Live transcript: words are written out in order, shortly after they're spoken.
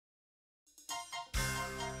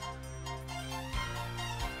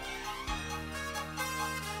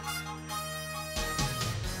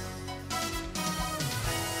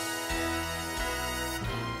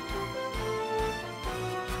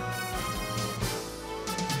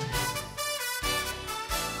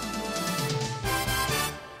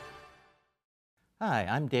Hi,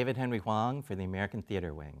 I'm David Henry Hwang for the American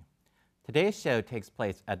Theater Wing. Today's show takes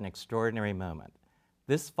place at an extraordinary moment.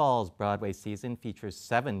 This fall's Broadway season features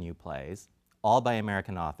 7 new plays, all by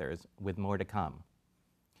American authors, with more to come.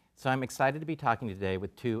 So I'm excited to be talking today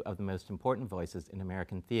with 2 of the most important voices in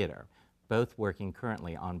American theater, both working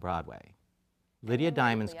currently on Broadway. Lydia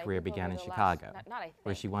Diamond's career began in Chicago,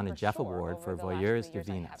 where she won a Jeff Award for Voyeurs de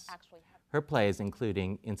Venus. Her plays,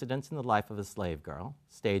 including Incidents in the Life of a Slave Girl,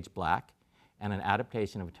 Stage Black, and an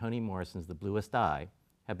adaptation of Toni Morrison's The Bluest Eye,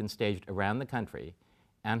 have been staged around the country,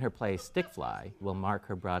 and her play Stickfly will mark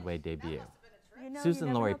her Broadway debut.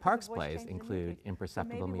 Suzan-Lori Parks' plays include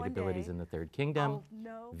Imperceptible Mutabilities in the Third Kingdom,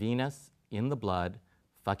 Venus, In the Blood,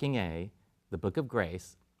 Fucking A, The Book of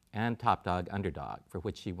Grace, and Top Dog Underdog, for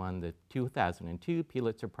which she won the 2002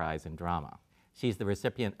 Pulitzer Prize in Drama. She's the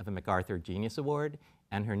recipient of a MacArthur Genius Award,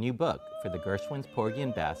 and her new book, For the Gershwins, Porgy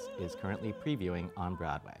and Bess, is currently previewing on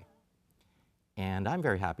Broadway. And I'm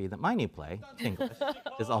very happy that my new play, English,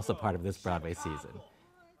 is also part of this Broadway season.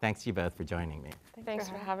 Thanks to you both for joining me. Thanks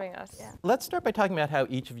for having us. Yeah. Let's start by talking about how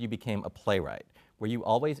each of you became a playwright. Were you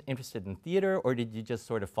always interested in theater, or did you just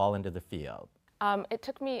sort of fall into the field? It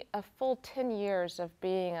took me a full 10 years of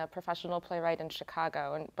being a professional playwright in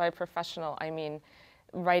Chicago, and by professional I mean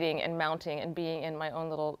writing and mounting and being in my own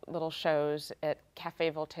little shows at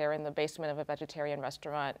Café Voltaire in the basement of a vegetarian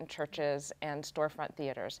restaurant, and churches and storefront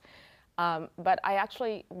theaters. But I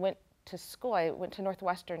actually went to school. I went to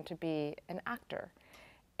Northwestern to be an actor.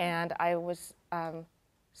 And I was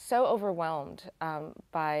so overwhelmed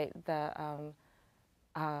by the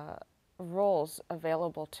roles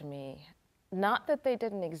available to me. Not that they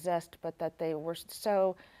didn't exist, but that they were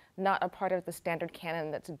so not a part of the standard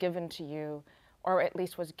canon that's given to you, or at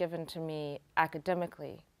least was given to me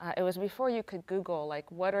academically. It was before you could Google,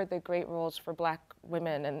 like, what are the great roles for Black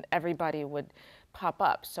women, and everybody would pop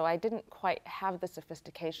up. So I didn't quite have the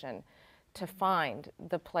sophistication to find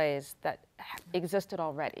the plays that existed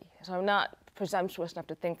already. So I'm not presumptuous enough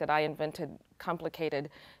to think that I invented complicated,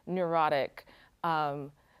 neurotic,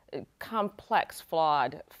 complex,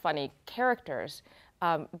 flawed, funny characters,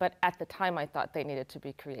 but at the time I thought they needed to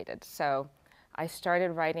be created. So I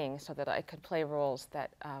started writing so that I could play roles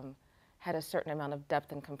that had a certain amount of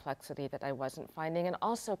depth and complexity that I wasn't finding, and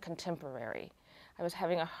also contemporary. I was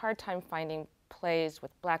having a hard time finding plays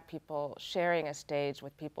with Black people sharing a stage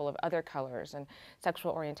with people of other colors and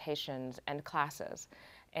sexual orientations and classes.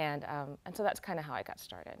 And so that's kind of how I got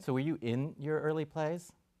started. So were you in your early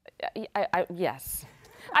plays? Yes.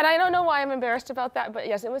 And I don't know why I'm embarrassed about that, but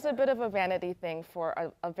yes, it was a bit of a vanity thing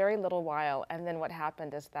for a very little while. And then what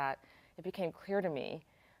happened is that it became clear to me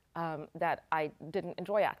that I didn't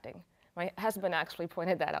enjoy acting. My husband actually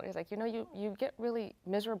pointed that out. He's like, you know, you get really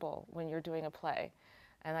miserable when you're doing a play.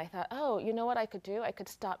 And I thought, oh, you know what I could do? I could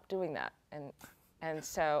stop doing that. And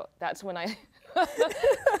so that's when I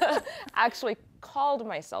actually called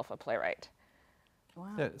myself a playwright.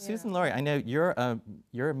 Wow. So, Suzan-Lori, I know you're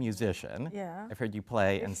a musician. Yeah. I've heard you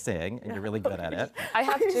play and sing, and you're really good at it. I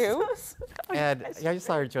have to. And yeah, I just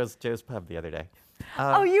saw her at Joe's Pub the other day.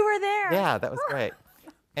 Oh, you were there? Yeah, that was great.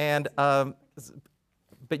 And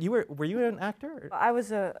but were you an actor? I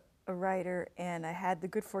was a writer, and I had the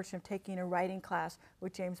good fortune of taking a writing class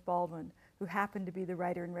with James Baldwin, who happened to be the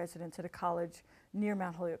writer in residence at a college near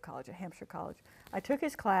Mount Holyoke College, at Hampshire College. I took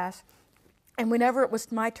his class, and whenever it was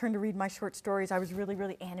my turn to read my short stories, I was really,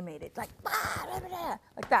 really animated, like,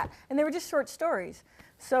 like that. And they were just short stories.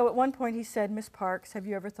 So at one point he said, Miss Parks, have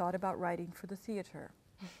you ever thought about writing for the theater?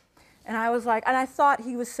 And I was like, and I thought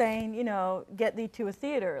he was saying, you know, get thee to a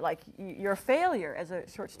theater, like you're a failure as a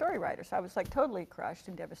short story writer. So I was like totally crushed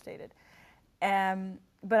and devastated.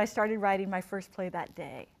 But I started writing my first play that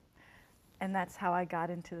day. And that's how I got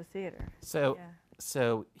into the theater. So,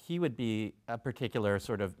 so he would be a particular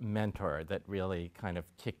sort of mentor that really kind of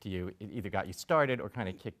kicked you, it either got you started or kind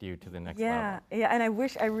of kicked you to the next level. Yeah, and I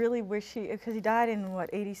really wish because he died in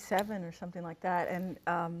what, 87 or something like that,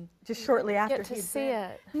 and just shortly after. Get to see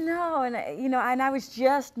it. No, and you know, and I was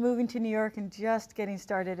just moving to New York and just getting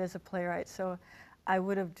started as a playwright, so I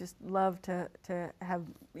would have just loved to have,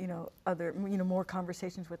 you know, more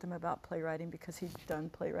conversations with him about playwriting, because he'd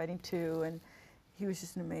done playwriting too, and he was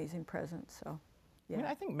just an amazing presence. So. Yeah. I mean,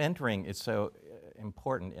 I think mentoring is so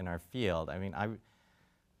important in our field. I mean,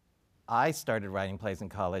 I started writing plays in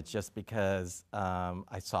college just because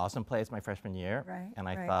I saw some plays my freshman year, and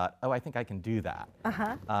I thought, oh, I think I can do that.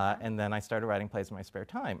 And then I started writing plays in my spare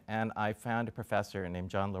time, and I found a professor named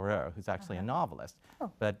John Leroux, who's actually a novelist.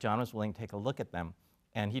 But John was willing to take a look at them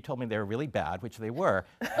and he told me they were really bad, which they were.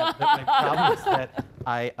 But my problem is that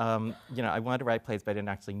I wanted to write plays, but I didn't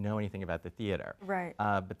actually know anything about the theater. Right.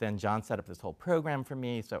 But then John set up this whole program for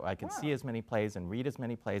me, so I could see as many plays and read as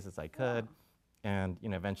many plays as I could. And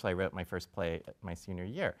eventually I wrote my first play my senior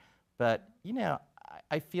year. But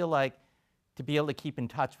I feel like to be able to keep in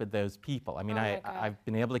touch with those people. I mean, I've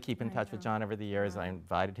been able to keep in touch with John over the years. I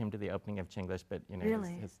invited him to the opening of Chinglish, but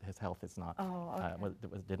his health is not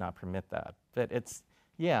did not permit that. But it's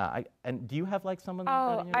and do you have like someone?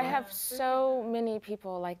 Oh, I have so many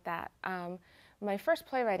people like that. My first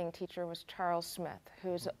playwriting teacher was Charles Smith,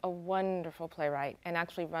 who's a wonderful playwright and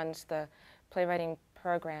actually runs the playwriting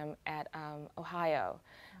program at Ohio.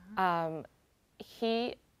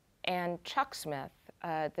 He and Chuck Smith,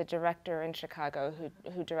 the director in Chicago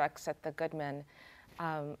who directs at the Goodman,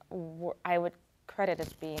 I would credit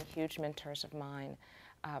as being huge mentors of mine.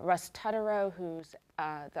 Russ Tutterow, who's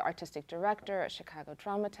the artistic director at Chicago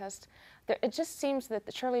Dramatist. It just seems that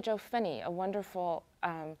Shirley Jo Finney, a wonderful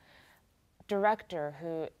director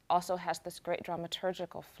who also has this great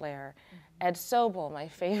dramaturgical flair. Ed Sobel, my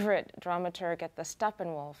favorite dramaturg at the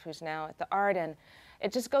Steppenwolf, who's now at the Arden.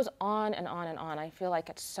 It just goes on and on and on. I feel like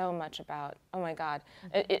it's so much about, oh my God.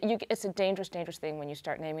 It's a dangerous, dangerous thing when you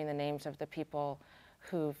start naming the names of the people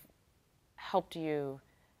who've helped you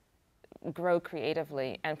grow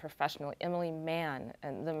creatively and professionally. Emily Mann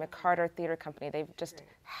and the McCarter Theater Company, they've just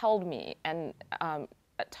held me and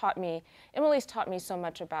taught me. Emily's taught me so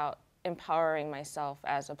much about empowering myself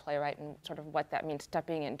as a playwright and sort of what that means,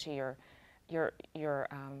 stepping into your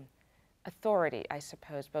authority, I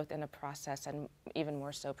suppose, both in a process and even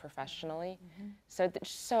more so professionally. So there's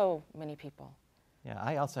so many people. Yeah,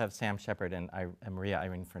 I also have Sam Shepard and Maria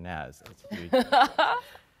Irene Fernez. It's huge.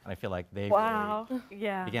 And I feel like they really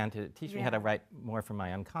began to teach me how to write more from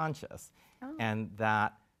my unconscious. And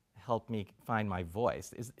that helped me find my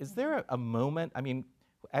voice. Is there a moment, I mean,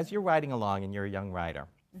 as you're writing along and you're a young writer,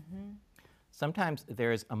 sometimes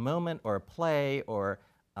there's a moment or a play or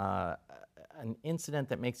an incident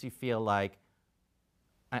that makes you feel like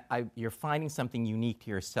you're finding something unique to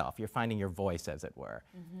yourself. You're finding your voice, as it were.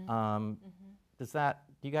 Do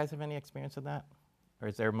you guys have any experience of that? Or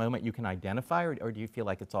is there a moment you can identify, or do you feel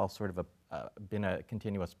like it's all sort of been a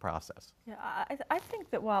continuous process? Yeah, I think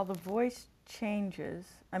that while the voice changes,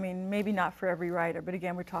 I mean, maybe not for every writer, but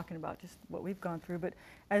again, we're talking about just what we've gone through, but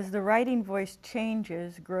as the writing voice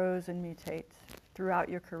changes, grows, and mutates throughout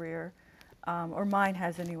your career, or mine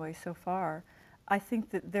has anyway so far, I think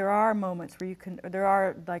that there are moments where there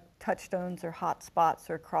are like touchstones or hot spots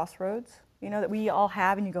or crossroads, that we all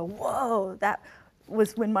have, and you go, whoa, that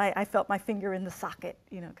was when I felt my finger in the socket,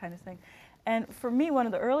 kind of thing. And for me, one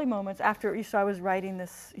of the early moments after, so I was writing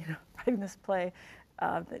this, writing this play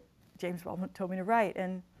that James Baldwin told me to write,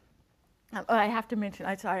 and I have to mention,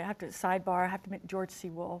 I have to mention George C.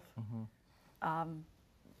 Wolfe,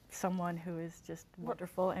 someone who is just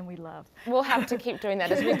wonderful and we love. We'll have to keep doing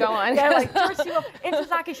that as we go on. Yeah, like George C. Wolfe,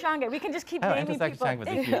 Intozaki Shange. We can just keep naming people.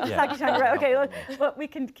 Intozaki Shange, right? Okay, well, we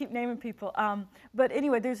can keep naming people. But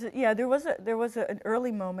anyway, there was an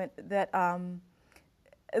early moment that.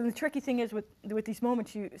 And the tricky thing is with these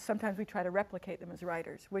moments, sometimes we try to replicate them as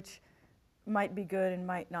writers, which might be good and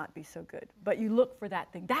might not be so good. But you look for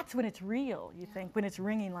that thing. That's when it's real. You think when it's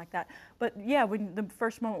ringing like that. But yeah, when the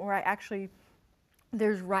first moment where I actually.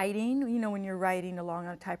 There's writing, when you're writing along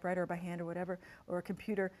on a typewriter or by hand or whatever, or a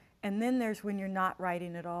computer, and then there's when you're not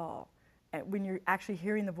writing at all, and when you're actually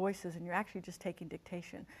hearing the voices and you're actually just taking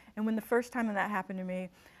dictation. And when the first time that happened to me,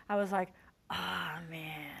 I was like, oh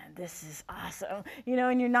man, this is awesome,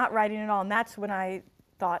 and you're not writing at all. And that's when I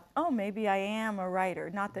thought, oh, maybe I am a writer.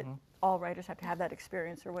 Not that all writers have to have that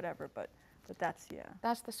experience or whatever, but that's,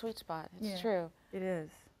 That's the sweet spot, it's true. It is.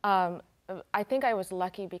 I think I was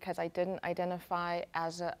lucky because I didn't identify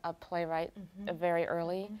as a playwright very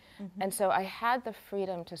early. And so I had the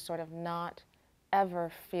freedom to sort of not ever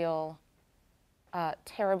feel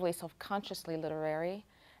terribly self-consciously literary.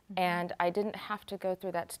 And I didn't have to go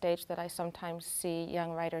through that stage that I sometimes see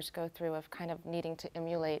young writers go through of kind of needing to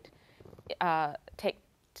emulate,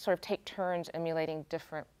 take turns emulating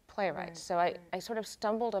different playwrights. So I sort of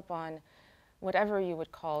stumbled upon whatever you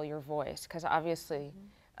would call your voice, because obviously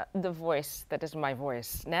the voice that is my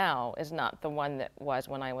voice now is not the one that was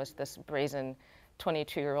when I was this brazen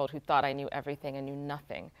 22-year-old who thought I knew everything and knew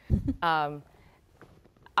nothing. I've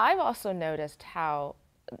also noticed how,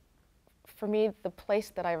 for me, the place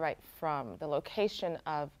that I write from, the location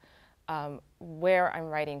of where I'm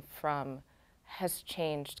writing from has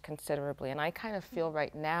changed considerably. And I kind of feel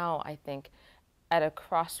right now, I think, at a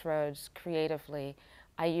crossroads creatively.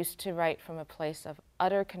 I used to write from a place of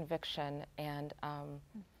utter conviction and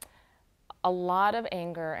a lot of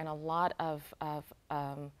anger and a lot of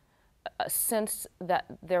a sense that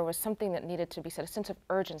there was something that needed to be said, a sense of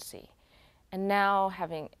urgency. And now,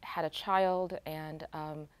 having had a child and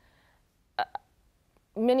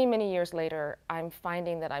many, many years later, I'm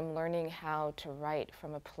finding that I'm learning how to write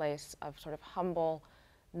from a place of sort of humble,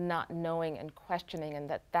 not knowing and questioning,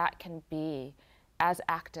 and that can be as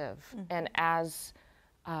active and as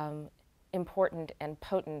important and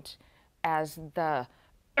potent as the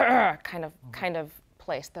kind of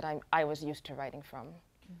place that I was used to writing from.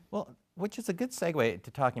 Well, which is a good segue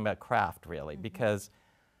to talking about craft, really, because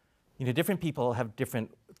different people have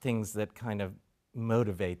different things that kind of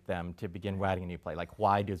motivate them to begin writing a new play. Like,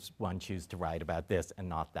 why does one choose to write about this and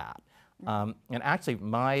not that? And actually,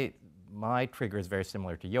 my trigger is very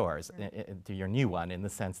similar to yours, to your new one, in the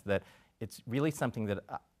sense that it's really something that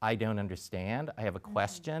I don't understand. I have a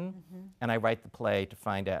question, and I write the play to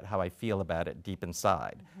find out how I feel about it deep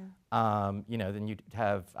inside. Then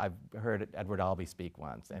I've heard Edward Albee speak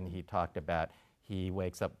once, and he talked about he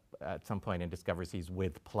wakes up at some point and discovers he's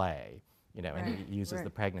with play, and he uses the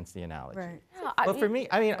pregnancy analogy. Right. But for me,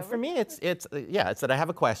 it's that I have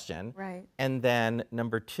a question, and then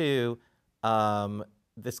number two,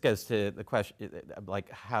 this goes to the question,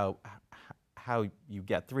 like how you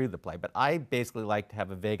get through the play. But I basically like to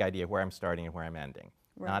have a vague idea where I'm starting and where I'm ending.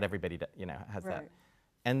 Not everybody, has that.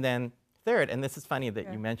 And then third, and this is funny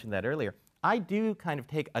that you mentioned that earlier, I do kind of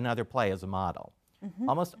take another play as a model.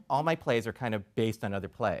 Almost all my plays are kind of based on other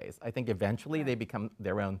plays. I think eventually they become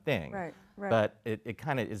their own thing. But it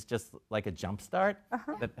kind of is just like a jump start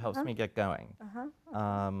that helps me get going.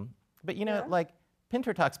 But like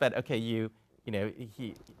Pinter talks about, okay, he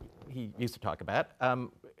used to talk about,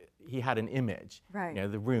 he had an image,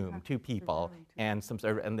 the room, two people, and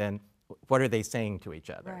and then what are they saying to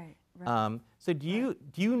each other? So do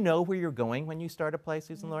you know where you're going when you start a play,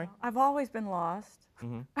 Suzan-Lori? I've always been lost.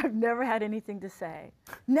 I've never had anything to say.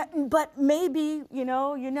 But maybe, you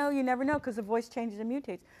never know, because the voice changes and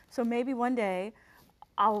mutates. So maybe one day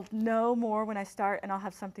I'll know more when I start, and I'll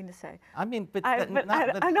have something to say. I mean, I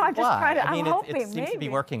know, I'm just trying to, I mean, I'm hoping, it seems maybe. to be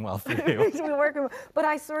working well for you. It seems to be working well. But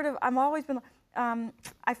I've always been,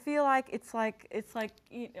 I feel like it's like,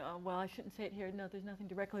 well, I shouldn't say it here. No, there's nothing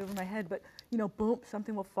directly over my head, but, boom,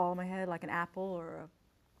 something will fall on my head, like an apple or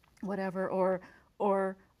whatever,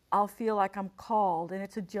 or I'll feel like I'm called. And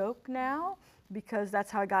it's a joke now, because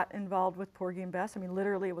that's how I got involved with Porgy and Bess. I mean,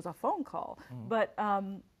 literally, it was a phone call. But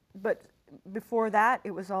before that,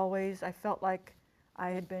 it was always, I felt like I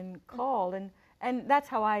had been called. And that's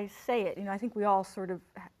how I say it. I think we all sort of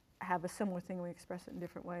have a similar thing. We express it in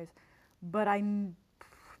different ways. But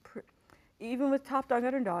even with Top Dog,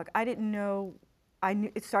 Underdog, I didn't know, I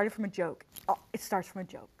knew it started from a joke. Oh, it starts from a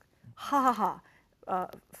joke. Ha ha ha.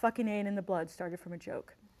 Fucking A and in the Blood started from a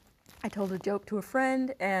joke. I told a joke to a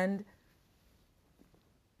friend, and... Do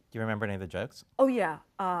you remember any of the jokes? Oh yeah,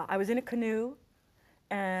 I was in a canoe,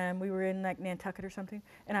 and we were in like Nantucket or something,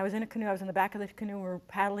 and I was in a canoe, I was in the back of the canoe, we were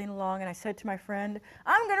paddling along, and I said to my friend,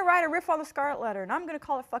 I'm gonna write a riff on the Scarlet Letter, and I'm gonna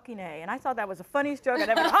call it fucking A, and I thought that was the funniest joke I'd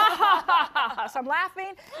ever done. Ha ha ha ha ha! So I'm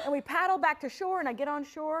laughing, and we paddle back to shore, and I get on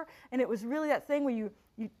shore, and it was really that thing where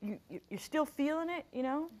you're still feeling it,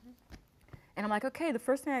 And I'm like, okay, the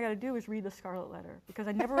first thing I got to do is read the Scarlet Letter, because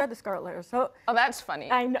I never read the Scarlet Letter. So Oh, that's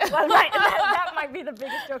funny. I know, well, right, that might be the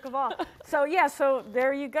biggest joke of all. So yeah, so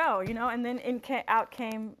there you go, and then out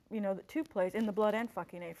came, the two plays, In the Blood and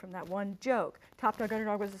Fucking A, from that one joke. Top Dog,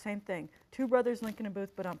 Underdog was the same thing. Two brothers, Lincoln and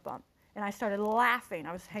Booth, bump. And I started laughing.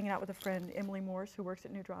 I was hanging out with a friend, Emily Morse, who works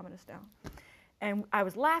at New Dramatists now. And I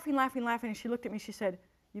was laughing, and she looked at me, she said,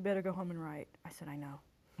 you better go home and write. I said, I know.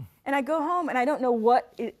 And I go home, and I don't know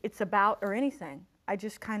what it's about or anything. I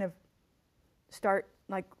just kind of start,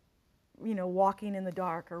 like, walking in the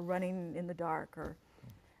dark or running in the dark. Or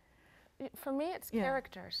for me, it's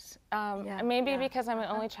characters. Maybe because I'm an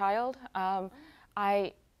only child.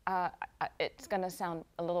 It's going to sound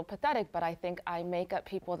a little pathetic, but I think I make up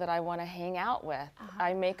people that I want to hang out with.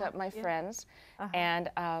 I make up my friends, and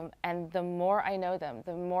the more I know them,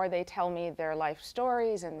 the more they tell me their life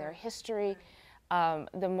stories and their history.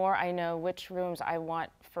 The more I know which rooms I want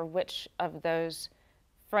for which of those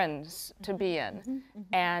friends to be in,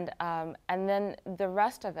 and then the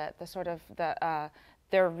rest of it, the sort of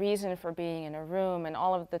their reason for being in a room, and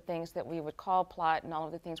all of the things that we would call plot, and all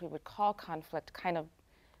of the things we would call conflict, kind of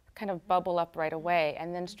kind of bubble up right away,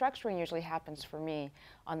 and then structuring usually happens for me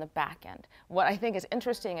on the back end. What I think is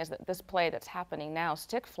interesting is that this play that's happening now,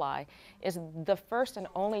 Stickfly, is the first and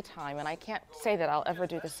only time, and I can't say that I'll ever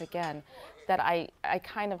do this again, that I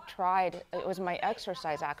kind of tried, it was my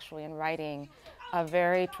exercise actually in writing a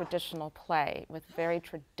very traditional play with very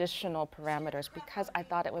traditional parameters because I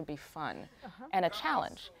thought it would be fun and a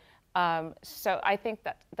challenge. So I think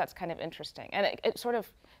that that's kind of interesting, and it sort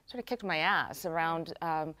of kicked my ass around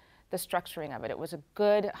the structuring of it. It was a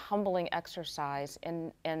good, humbling exercise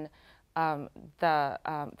in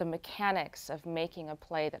the mechanics of making a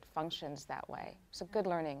play that functions that way. It's a good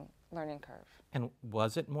learning curve. And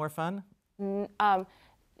was it more fun?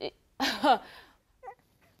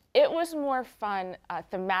 It was more fun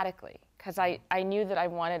thematically because I knew that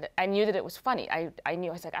I knew that it was funny. I knew,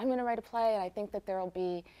 I was like, I'm going to write a play, and I think that there will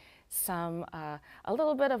be a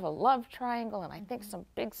little bit of a love triangle, and I think some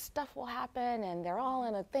big stuff will happen, and they're all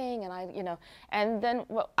in a thing, and and then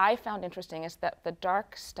what I found interesting is that the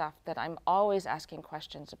dark stuff that I'm always asking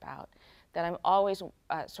questions about, that I'm always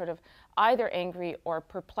sort of either angry or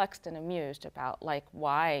perplexed and amused about, like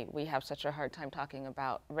why we have such a hard time talking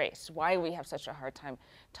about race, why we have such a hard time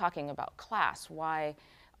talking about class, why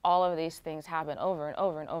all of these things happen over and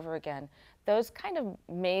over and over again. Those kind of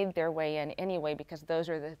made their way in anyway because those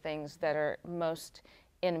are the things that are most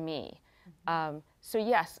in me. So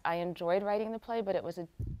yes, I enjoyed writing the play, but it was a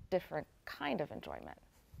different kind of enjoyment.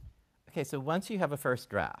 Okay, so once you have a first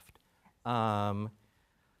draft,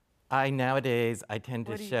 nowadays I tend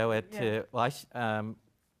to show it to, well,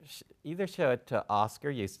 either show it to Oscar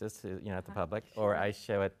Eustace, who, at the public, or I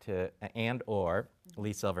show it to, or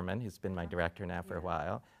Lee Silverman, who's been my director now for a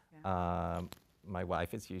while. My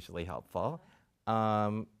wife is usually helpful.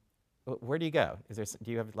 Where do you go?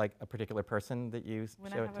 Do you have like a particular person that you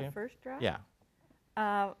when show I it to? have a first draft? Yeah.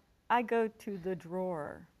 I go to the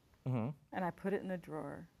drawer, and I put it in the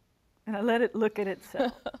drawer, and I let it look at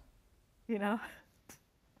itself,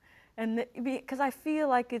 and because I feel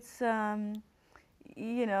like it's, I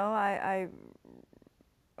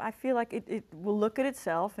feel like it will look at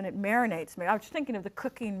itself and it marinates me. I was thinking of the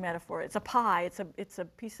cooking metaphor. It's a pie. It's a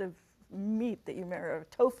piece of meat that you marinate,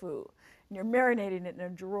 tofu, and you're marinating it in a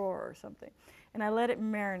drawer or something. And I let it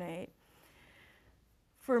marinate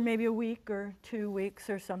for maybe a week or 2 weeks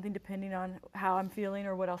or something, depending on how I'm feeling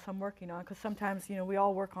or what else I'm working on. Because sometimes, we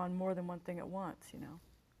all work on more than one thing at once,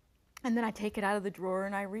 And then I take it out of the drawer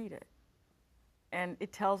and I read it. And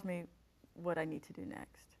it tells me what I need to do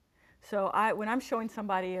next. So when I'm showing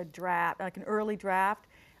somebody a draft, like an early draft,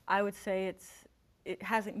 I would say it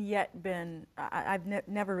hasn't yet been, I've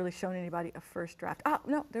never really shown anybody a first draft. Oh,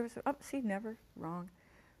 no, never, wrong.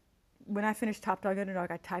 When I finished Top Dog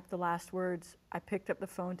Underdog, I typed the last words. I picked up the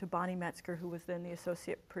phone to Bonnie Metzger, who was then the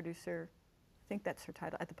associate producer, I think that's her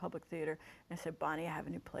title, at the Public Theater. And I said, Bonnie, I have a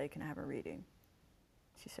new play, can I have a reading?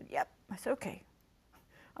 She said, yep. I said, okay.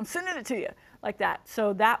 I'm sending it to you, like that.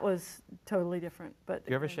 So that was totally different. But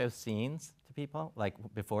do you ever show scenes to people, like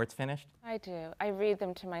before it's finished? I do. I read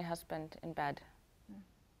them to my husband in bed.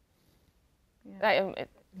 Yeah. It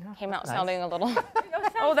came out nice. sounding a little.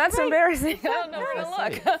 Oh, that's great. Embarrassing. I don't know where to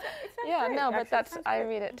look. Yeah, great. no, but Actually, I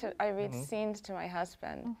read it to. I read scenes to my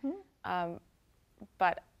husband.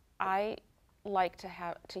 But I like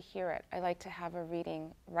to hear it. I like to have a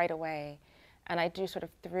reading right away. And I do sort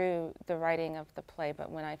of through the writing of the play,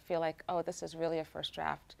 but when I feel like, oh, this is really a first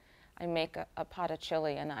draft, I make a pot of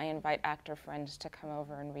chili and I invite actor friends to come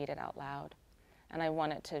over and read it out loud. And I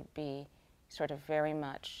want it to be sort of very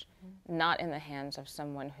much not in the hands of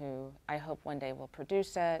someone who I hope one day will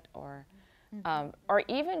produce it, or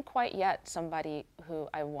even quite yet somebody who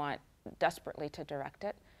I want desperately to direct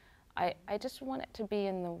it. I just want it to be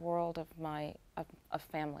in the world of of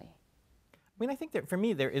family. I mean, I think that for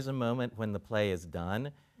me, there is a moment when the play is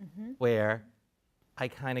done where I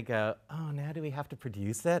kind of go, oh, now do we have to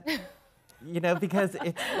produce it? Because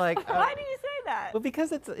it's like... Why do you say that? Well,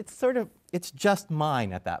 because it's sort of, it's just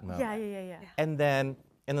mine at that moment. Yeah. And then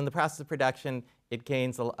the process of production, it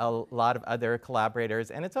gains a lot of other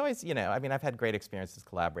collaborators. And it's always, I mean, I've had great experiences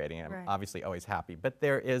collaborating. And I'm obviously always happy. But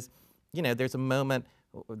there is, there's a moment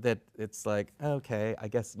that it's like, okay, I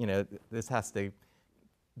guess, this has to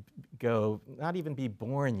go, not even be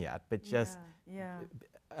born yet, but just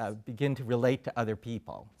begin to relate to other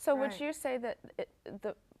people. So would you say that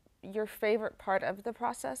your favorite part of the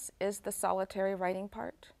process is the solitary writing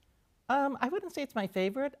part? I wouldn't say it's my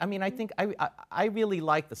favorite. I mean, I think I really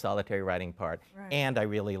like the solitary writing part, and I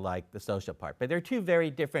really like the social part. But they're two very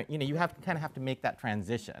different, you kind of have to make that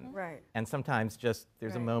transition. Right. And sometimes just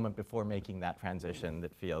there's a moment before making that transition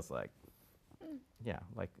that feels like,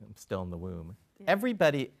 like I'm still in the womb. Yeah.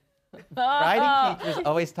 Everybody Writing teachers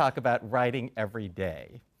always talk about writing every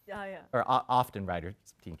day. Yeah, yeah. Or often writers,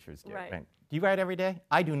 teachers do. Right. Do you write every day?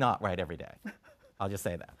 I do not write every day. I'll just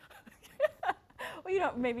say that.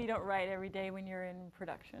 Well, maybe you don't write every day when you're in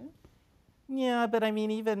production. Yeah, but I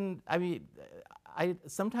mean,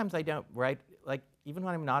 sometimes I don't write, like, even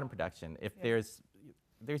when I'm not in production, if there's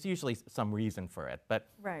usually some reason for it. But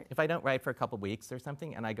if I don't write for a couple weeks or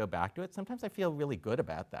something and I go back to it, sometimes I feel really good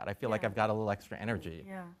about that. I feel like I've got a little extra energy.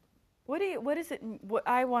 Yeah. What is it,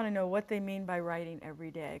 I want to know what they mean by writing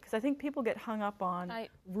every day. Because I think people get hung up on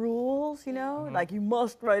rules, you know, like you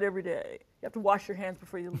must write every day. You have to wash your hands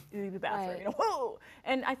before you leave the bathroom, you know, whoa!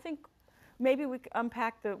 And I think maybe we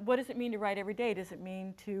unpack what does it mean to write every day? Does it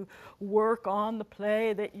mean to work on the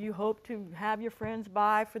play that you hope to have your friends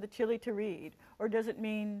buy for the chili to read? Or does it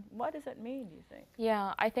mean, what does it mean, do you think?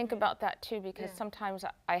 Yeah, I think about that too, because sometimes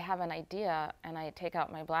I have an idea and I take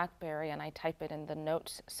out my BlackBerry and I type it in the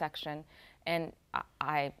notes section, and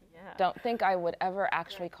I don't think I would ever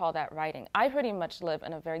actually call that writing. I pretty much live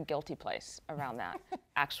in a very guilty place around that,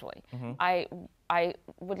 actually. I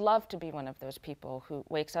would love to be one of those people who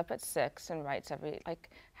wakes up at 6 and writes like,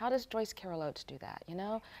 how does Joyce Carol Oates do that, you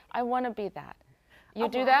know? I want to be that. You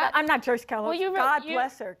do that? I'm not Joyce Carol Oates. Well, God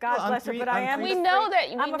bless her. God bless her, but I am. We know that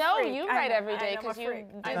you write every day because you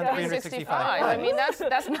do 365. I mean, that's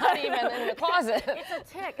not even in the closet. It's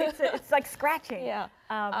a tick. It's like scratching. Yeah.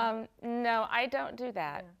 No, I don't do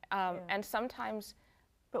that. And sometimes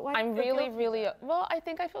I'm really, well, I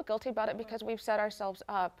think I feel guilty about it because we've set ourselves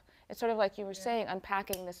up. It's sort of like you were saying,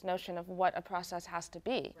 unpacking this notion of what a process has to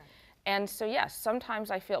be. Right. And so, yes, sometimes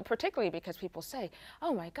I feel, particularly because people say,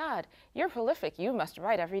 oh my God, you're prolific, you must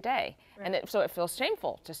write every day. Right. And so it feels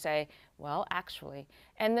shameful to say, well, actually.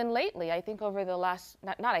 And then lately, I think over the last,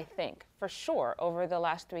 for sure, over the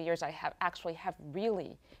last 3 years, I have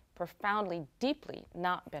really profoundly, deeply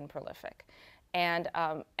not been prolific. And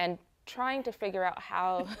trying to figure out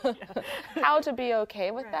how, how to be okay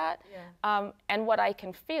with that. Yeah. And what I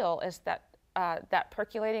can feel is that that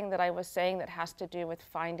percolating that I was saying that has to do with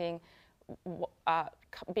finding,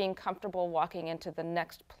 being comfortable walking into the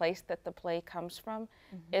next place that the play comes from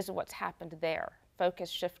is what's happened there. Focus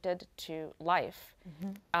shifted to life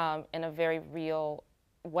in a very real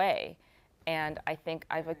way. And I think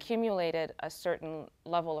I've accumulated a certain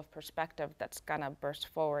level of perspective that's gonna burst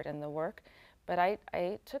forward in the work. But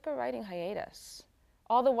I took a writing hiatus,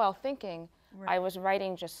 all the while thinking I was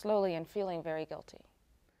writing just slowly and feeling very guilty.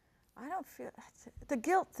 I don't feel, the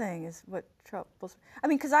guilt thing is what troubles me. I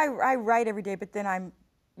mean, because I write every day, but then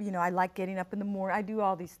I like getting up in the morning. I do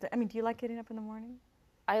all these things. I mean, do you like getting up in the morning?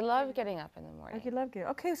 I love getting up in the morning. Like you love getting,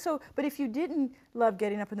 okay, so, but if you didn't love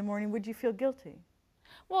getting up in the morning, would you feel guilty?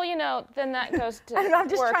 Well, you know, then that goes to I'm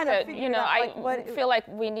just work trying to that, figure you know, out, I feel like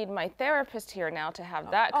we need my therapist here now to have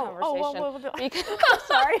that conversation. Because,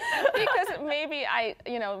 sorry. Because maybe I,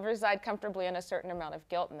 reside comfortably in a certain amount of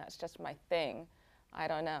guilt, and that's just my thing. I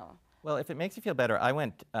don't know. Well, if it makes you feel better, I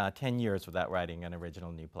went 10 years without writing an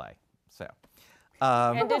original new play. So.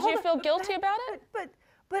 And did you feel guilty about it? But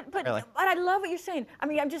I love what you're saying. I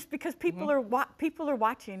mean, I'm just because people are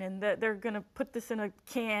watching and they're going to put this in a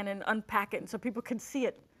can and unpack it, and so people can see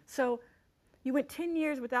it. So, you went 10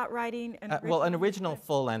 years without writing an original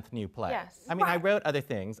full-length new play. Yes. I mean, I wrote other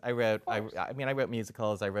things. I wrote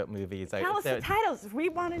musicals. I wrote movies. Tell us the titles. We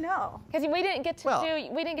want to know. Because we didn't get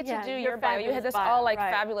to do your bio. You had this all like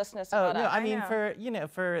fabulousness about no, us. I mean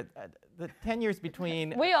for the 10 years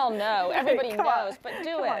between. We all know. Everybody knows. But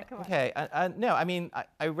do it. Come on. Okay. No, I mean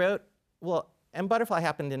I wrote and Butterfly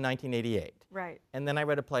happened in 1988. Right. And then I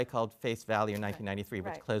wrote a play called Face Value in 1993,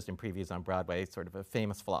 which closed in previews on Broadway, sort of a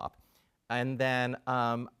famous flop. And then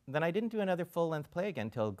I didn't do another full-length play again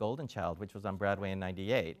until Golden Child, which was on Broadway in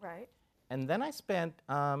 '98. Right. And then I spent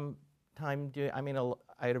time doing. I mean,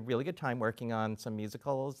 I had a really good time working on some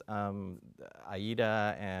musicals,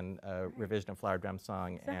 Aida and Revision of Flower Drum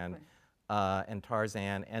Song, and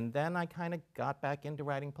Tarzan. And then I kind of got back into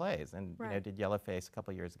writing plays, and did Yellowface a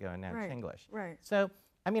couple years ago, and now English. Right. So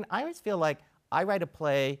I mean, I always feel like I write a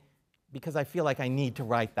play because I feel like I need to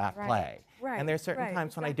write that play. Right. And there are certain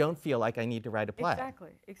times when I don't feel like I need to write a play.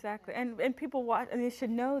 Exactly. And people watch, and they should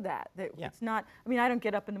know that it's not, I mean, I don't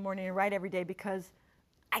get up in the morning and write every day because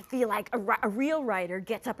I feel like a real writer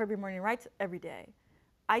gets up every morning and writes every day.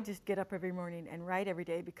 I just get up every morning and write every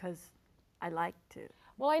day because I like to.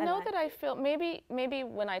 Well, I know that I feel, maybe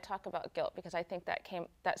when I talk about guilt, because I think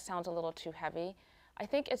that sounds a little too heavy, I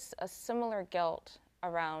think it's a similar guilt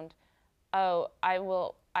around, oh, I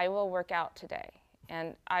will work out today.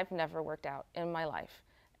 And I've never worked out in my life,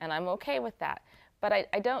 and I'm okay with that. But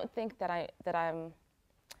I don't think that I'm,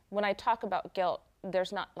 when I talk about guilt,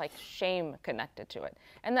 there's not like shame connected to it.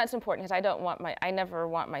 And that's important because I never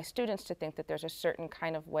want my students to think that there's a certain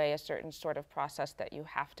kind of way, a certain sort of process that you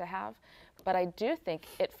have to have. But I do think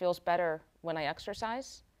it feels better when I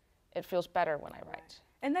exercise. It feels better when I write.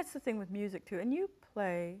 And that's the thing with music too. And you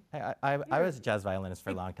play. I was a jazz violinist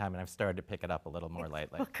for a long time, and I've started to pick it up a little more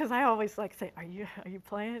lately. Because I always like say, are you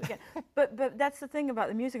playing it again? but that's the thing about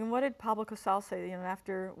the music. And what did Pablo Casals say? You know,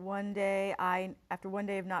 after one day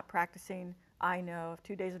of not practicing, I know.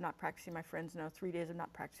 2 days of not practicing, my friends know. 3 days of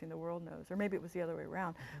not practicing, the world knows. Or maybe it was the other way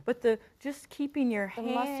around. But just keeping your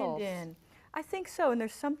hand muscles. in. I think so. And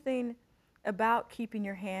there's something about keeping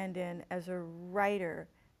your hand in as a writer.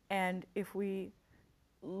 And if we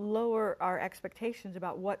lower our expectations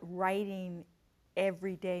about what writing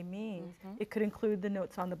every day means. It could include the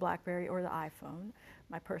notes on the BlackBerry or the iPhone,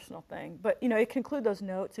 my personal thing. But you know, it can include those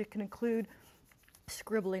notes. It can include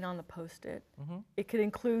scribbling on the Post-it. It could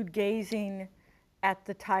include gazing at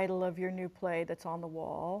the title of your new play that's on the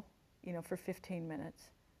wall, you know, for 15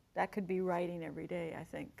 minutes. That could be writing every day, I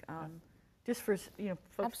think. Just for, you know,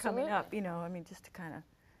 folks coming up, you know, I mean, just to kind of.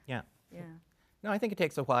 Yeah. Yeah. No, I think it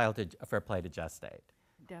takes a while for a play to gestate.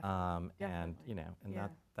 Definitely. And you know, and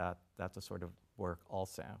that's a sort of work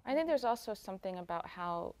also. I think there's also something about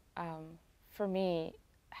how, for me,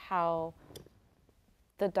 how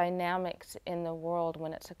the dynamics in the world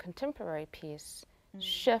when it's a contemporary piece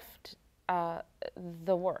shift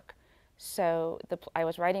the work. So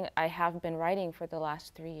I have been writing for the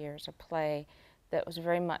last 3 years a play that was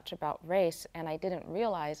very much about race, and I didn't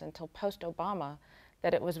realize until post-Obama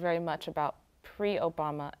that it was very much about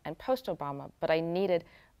pre-Obama and post-Obama, but I needed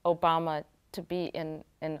Obama to be in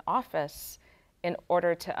office in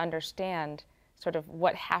order to understand sort of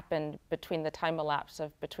what happened between the time elapse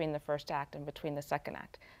of between the first act and between the second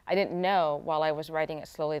act. I didn't know while I was writing it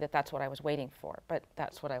slowly that that's what I was waiting for, but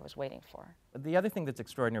that's what I was waiting for. The other thing that's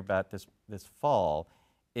extraordinary about this fall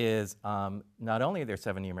is not only are there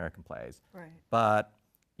 7 new American plays, but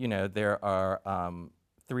you know, there are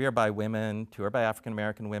 3 are by women, 2 are by African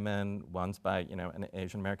American women, 1's by, you know, an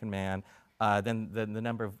Asian American man. Then the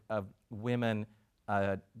number of women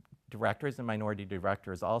directors and minority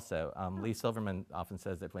directors also. Lee Silverman often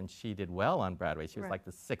says that when she did well on Broadway, she was like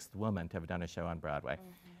the 6th woman to have done a show on Broadway.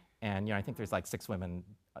 And you know, I think there's like 6 women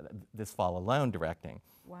this fall alone directing.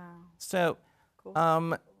 Wow. So cool.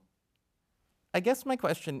 I guess my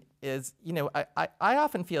question is, you know, I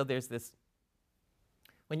often feel there's this,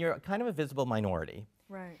 when you're kind of a visible minority,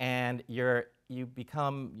 and you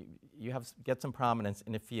get some prominence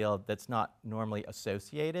in a field that's not normally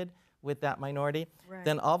associated with that minority,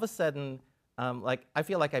 then all of a sudden, like I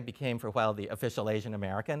feel like I became for a while the official Asian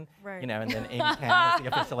American, you know, and then Amy Tan was the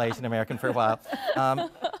official Asian American for a while,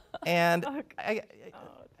 and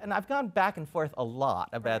I've gone back and forth a lot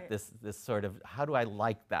about this sort of how do I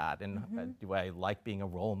like that, and do I like being a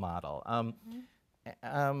role model?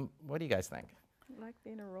 What do you guys think? Like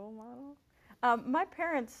being a role model? My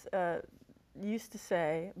parents used to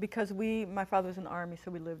say, because my father was in the Army,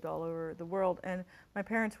 so we lived all over the world, and my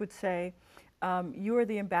parents would say, you are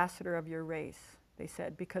the ambassador of your race, they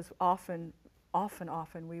said, because often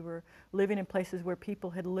we were living in places where people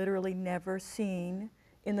had literally never seen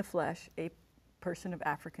in the flesh a person of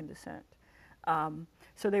African descent.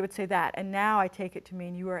 So they would say that, and now I take it to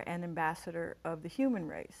mean you are an ambassador of the human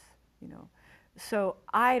race, you know. So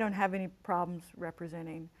I don't have any problems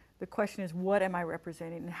representing. The question is, what am I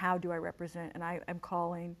representing and how do I represent? And I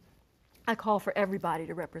call for everybody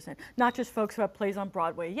to represent, not just folks who have plays on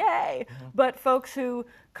Broadway, yay, but folks who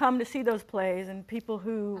come to see those plays and people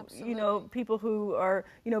who, you know, people who are,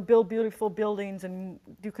 you know, build beautiful buildings and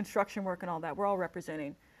do construction work and all that. We're all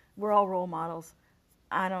representing. We're all role models.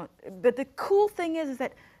 But the cool thing is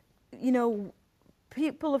that, you know,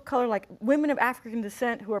 people of color, like women of African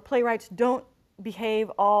descent who are playwrights, don't behave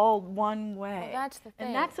all one way. Well, that's the thing.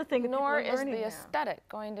 And that's the thing that Nor people are is learning the now. aesthetic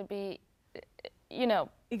going to be, you know,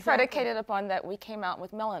 predicated upon that we came out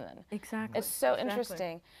with melanin. Exactly. It's so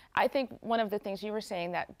interesting. I think one of the things you were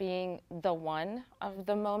saying, that being the one of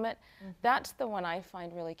the moment, that's the one I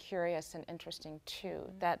find really curious and interesting too,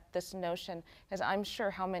 that this notion, because I'm sure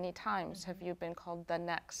how many times have you been called the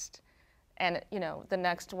next, and you know, the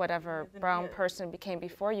next whatever brown person became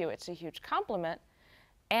before you. It's a huge compliment.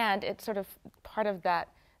 And it's sort of part of that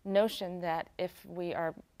notion that if we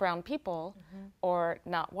are brown people or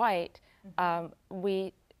not white,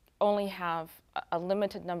 we only have a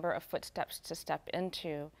limited number of footsteps to step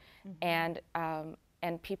into, and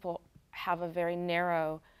people have a very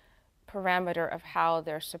narrow parameter of how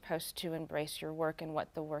they're supposed to embrace your work and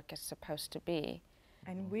what the work is supposed to be.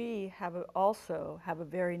 And we also have a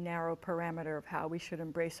very narrow parameter of how we should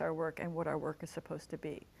embrace our work and what our work is supposed to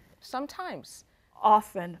be. Sometimes.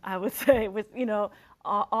 Often, I would say,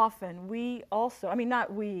 often we also. I mean,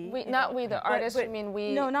 not we. Not we, the artists. You mean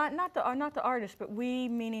we? No, not the artists, but we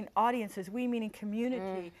meaning audiences. We meaning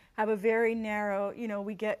community have a very narrow.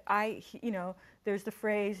 We get there's the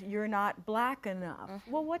phrase, "You're not black enough."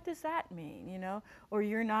 Well, what does that mean? Or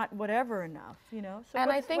you're not whatever enough. So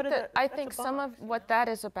and I think some of what that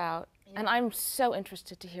is about. And I'm so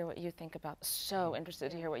interested to hear what you think about. So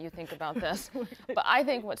interested to hear what you think about this. But I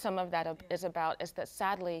think what some of that is about is that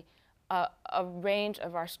sadly, a range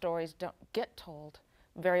of our stories don't get told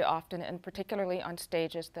very often, and particularly on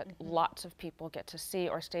stages that lots of people get to see,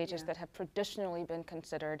 or stages that have traditionally been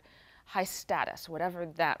considered high status, whatever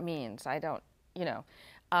that means. I don't,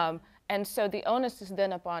 and so the onus is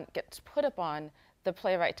then gets put upon the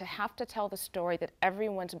playwright to have to tell the story that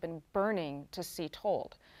everyone's been burning to see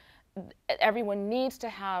told. Everyone needs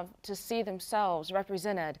to see themselves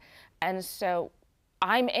represented, and so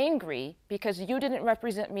I'm angry because you didn't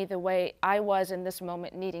represent me the way I was in this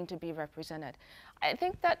moment needing to be represented. I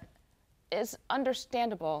think that is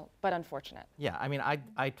understandable, but unfortunate. Yeah, I mean,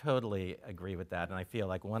 I totally agree with that, and I feel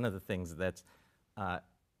like one of the things that's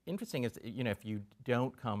interesting is, if you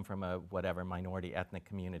don't come from a whatever minority ethnic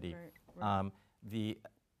community,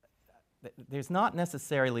 there's not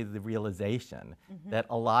necessarily the realization that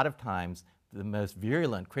a lot of times the most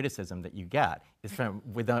virulent criticism that you get is from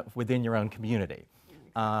within your own community.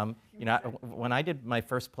 When I did my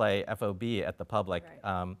first play, FOB, at the Public,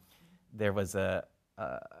 there was a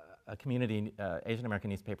community Asian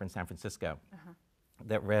American newspaper in San Francisco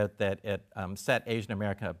that wrote that it set Asian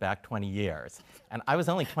America back 20 years. And I was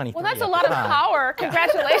only 23. Well, that's a lot of power.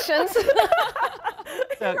 Congratulations.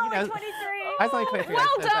 So, You're only 23. I was only 23. Well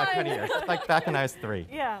I said done. back 20 years. It's like back when I was 3.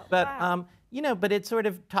 Yeah. But wow. but it sort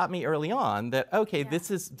of taught me early on that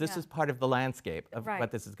this is part of the landscape of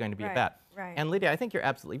what this is going to be about. Right. And Lydia, I think you're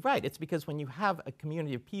absolutely right. It's because when you have a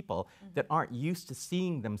community of people that aren't used to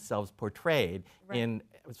seeing themselves portrayed in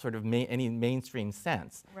sort of any mainstream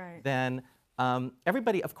sense, then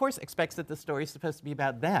everybody, of course, expects that the story is supposed to be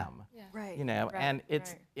about them. Yeah. Right. And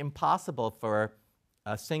it's impossible for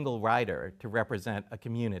a single writer to represent a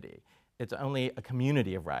community. It's only a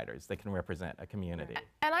community of writers that can represent a community.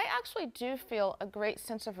 And I actually do feel a great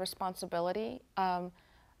sense of responsibility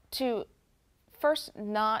to first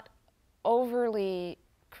not overly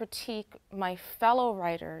critique my fellow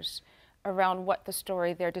writers around what the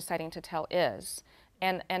story they're deciding to tell is,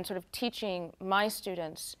 and sort of teaching my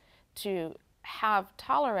students to have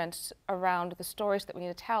tolerance around the stories that we need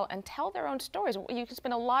to tell, and tell their own stories. You can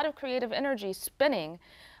spend a lot of creative energy spinning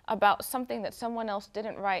about something that someone else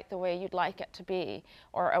didn't write the way you'd like it to be,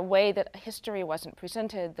 or a way that history wasn't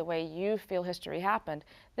presented the way you feel history happened,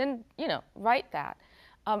 then, write that.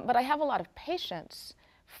 But I have a lot of patience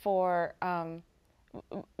for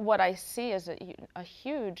what I see as a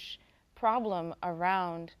huge problem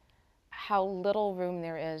around how little room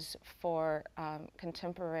there is for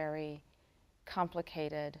contemporary,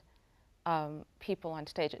 complicated people on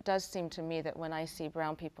stage. It does seem to me that when I see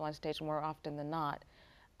brown people on stage more often than not,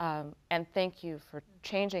 and thank you for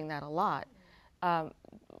changing that a lot,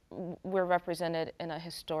 we're represented in a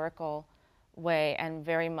historical way, and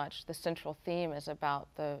very much the central theme is about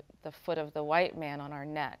the foot of the white man on our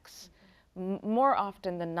necks. More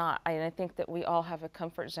often than not, I think that we all have a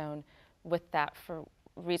comfort zone with that for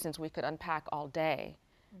reasons we could unpack all day.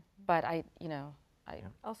 But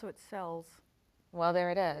Also, it sells. Well, there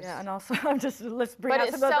it is. Yeah, and also, let's bring but out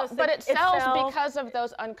some of those But things. it sells because of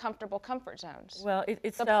those uncomfortable comfort zones. Well, it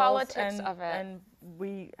the sells, politics and, of it. and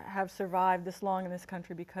we have survived this long in this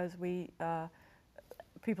country because we,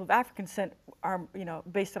 people of African descent, are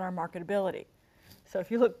based on our marketability. So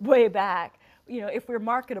if you look way back, if we're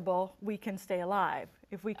marketable, we can stay alive.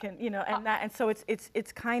 If we can, and so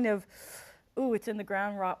it's kind of, it's in the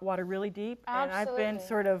groundwater really deep. Absolutely. And I've been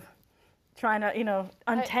sort of trying to,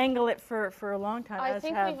 untangle it for a long time. I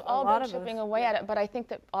think we've all been chipping away at it, but I think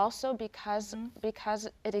that also because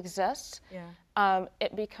it exists,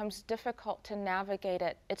 it becomes difficult to navigate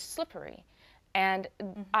it. It's slippery. And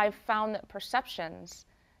I've found that perceptions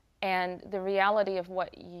and the reality of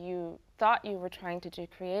what you thought you were trying to do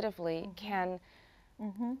creatively can,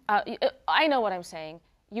 I know what I'm saying,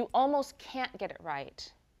 you almost can't get it right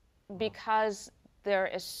because there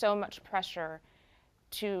is so much pressure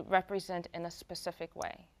to represent in a specific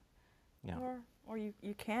way. Yeah. Or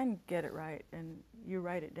you can get it right and you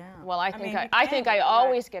write it down. Well, I think I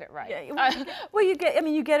always get it right. Yeah, well, you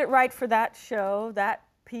get it right for that show, that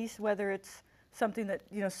piece, whether it's something that,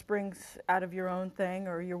 you know, springs out of your own thing,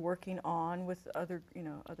 or you're working on with other, you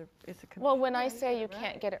know, well, when I say you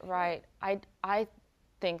can't get it right, I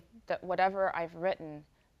think that whatever I've written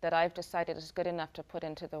that I've decided is good enough to put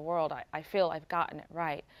into the world, I feel I've gotten it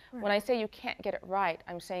right. When I say you can't get it right,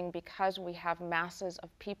 I'm saying because we have masses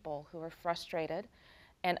of people who are frustrated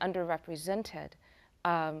and underrepresented,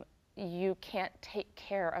 you can't take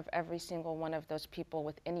care of every single one of those people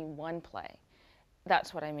with any one play.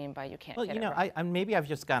 That's what I mean by you can't get it right. Well, you know, maybe I've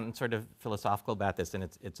just gotten sort of philosophical about this, and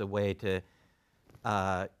it's a way to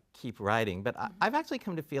keep writing. But I've actually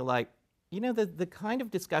come to feel like, you know, the kind of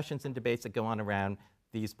discussions and debates that go on around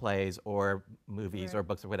these plays or movies or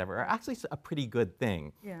books or whatever are actually a pretty good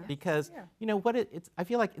thing. Because, you know, I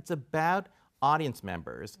feel like it's about audience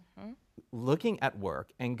members looking at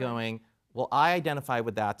work and going, well, I identify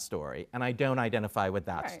with that story, and I don't identify with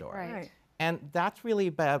that story. And that's really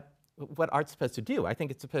about what art's supposed to do. I think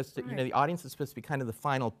it's supposed to, you know, the audience is supposed to be kind of the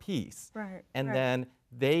final piece. And then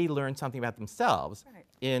they learn something about themselves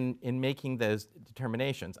in making those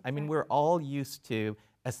determinations. I mean, we're all used to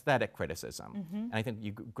aesthetic criticism. And I think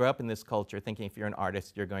you grow up in this culture thinking if you're an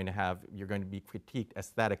artist, you're going to be critiqued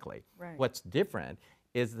aesthetically. What's different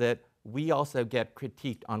is that we also get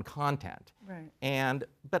critiqued on content.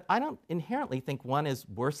 But I don't inherently think one is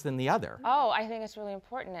worse than the other. Oh, I think it's really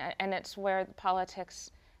important, and it's where politics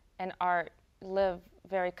and art live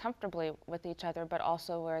very comfortably with each other, but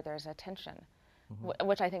also where there's a tension,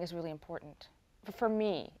 which I think is really important. For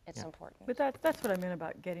me, it's important. But that's what I meant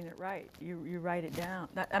about getting it right. You write it down.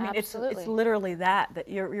 I mean, it's literally that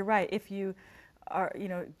you're right. If you are, you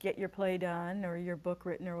know, get your play done or your book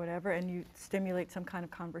written or whatever, and you stimulate some kind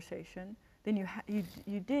of conversation, then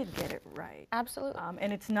you did get it right. Absolutely.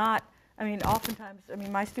 And it's not. I mean, oftentimes, I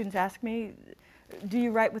mean, my students ask me, do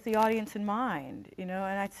you write with the audience in mind? You know,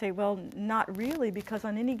 and I'd say, well, not really, because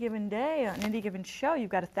on any given day, on any given show,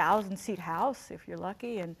 you've got a 1,000-seat house if you're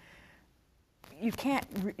lucky, and you can't,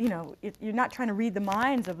 you know, you're not trying to read the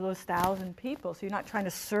minds of those 1,000 people, so you're not trying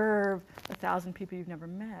to serve 1,000 people you've never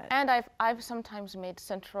met. And I've sometimes made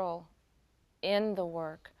central in the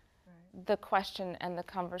work the question and the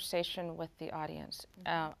conversation with the audience.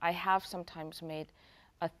 I have sometimes made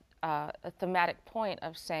a thematic point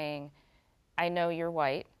of saying, I know you're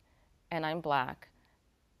white, and I'm black,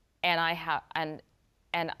 and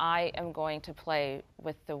I am going to play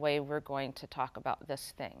with the way we're going to talk about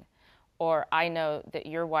this thing. Or I know that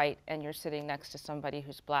you're white and you're sitting next to somebody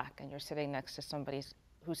who's black and you're sitting next to somebody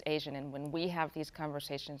who's Asian, and when we have these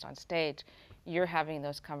conversations on stage, you're having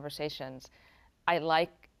those conversations. I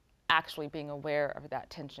like actually being aware of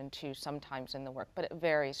that tension too sometimes in the work, but it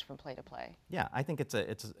varies from play to play. Yeah, I think it's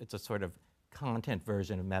a sort of content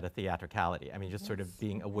version of meta-theatricality. I mean, just sort of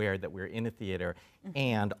being aware that we're in a theater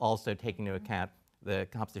and also taking into account the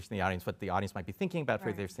composition of the audience, what the audience might be thinking about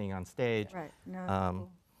what they're seeing on stage. No,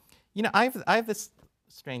 you know, I have this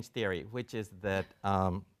strange theory, which is that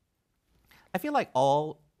I feel like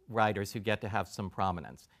all writers who get to have some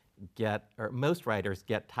prominence or most writers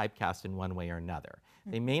get typecast in one way or another.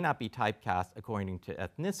 They may not be typecast according to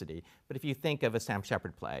ethnicity, but if you think of a Sam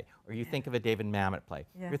Shepard play, or you think of a David Mamet play,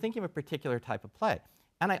 you're thinking of a particular type of play.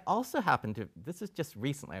 And I also happen to, this is just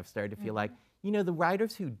recently, I've started to feel like, you know, the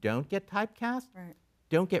writers who don't get typecast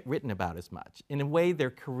don't get written about as much. In a way, their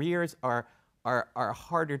careers are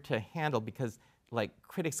harder to handle because, like,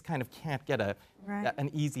 critics kind of can't get an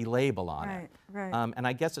easy label on it. And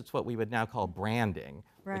I guess it's what we would now call branding,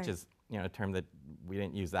 which is, you know, a term that we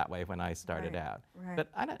didn't use that way when I started out.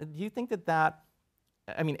 But do you think that,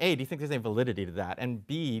 I mean, A, do you think there's any validity to that? And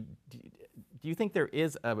B, do you think there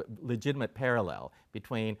is a legitimate parallel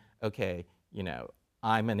between, okay, you know,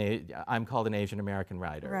 I'm called an Asian American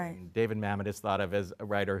writer, and David Mamet is thought of as a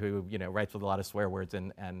writer who, you know, writes with a lot of swear words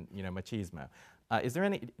and you know, machismo.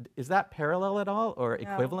 Is that parallel at all, or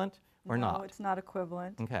equivalent, or not? No, it's not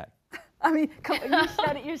equivalent. Okay. I mean, you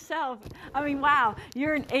said it yourself. I mean, wow,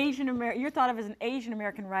 you're thought of as an Asian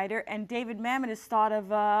American writer, and David Mamet is thought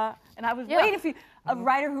of, and I was waiting for you, a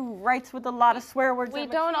writer who writes with a lot of swear words. We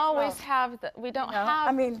don't always have the, we don't have,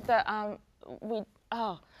 I mean, the,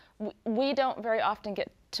 we don't very often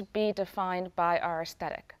get to be defined by our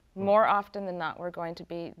aesthetic. More often than not, we're going to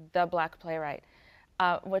be the black playwright,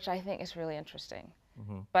 which I think is really interesting.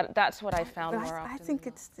 But that's what I found more often. I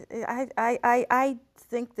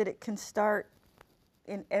think that it can start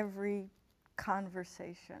in every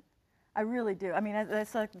conversation. I really do. I mean,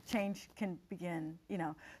 that's like change can begin, you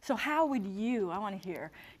know. So how would you, I want to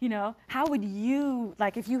hear, you know, how would you,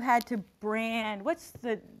 like, if you had to brand, what's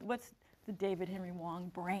the David Henry Hwang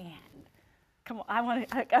brand? Come on, I want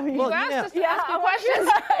to. I mean, Well, You you know- asked us to ask you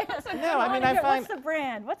questions. No, I mean, I find. What's the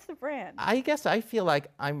brand? What's the brand? I guess I feel like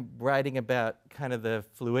I'm writing about kind of the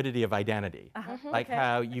fluidity of identity, like Okay,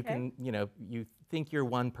 how you okay. can, you think you're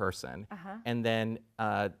one person, Uh-huh. and then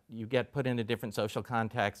you get put in a different social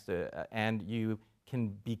context, and you can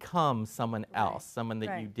become someone else, someone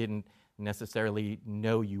that you right. didn't necessarily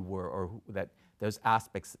know you were, or that those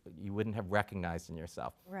aspects you wouldn't have recognized in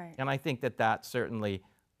yourself. Right. And I think that that certainly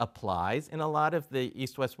applies in a lot of the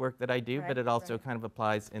East-West work that I do, but Right, it also right. kind of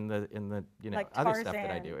applies in the Like other stuff that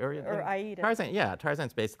I Tarzan do. or Aida. Tarzan, yeah,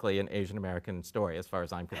 Tarzan's basically an Asian American story as far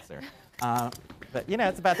as I'm concerned. But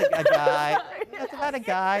it's about a guy. It's about a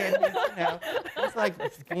guy, and he's like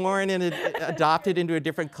born and adopted into a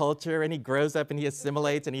different culture, and he grows up and he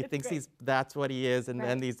assimilates, and he thinks that's what he is, and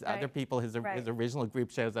then these other people, his original group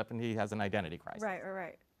shows up, and he has an identity crisis.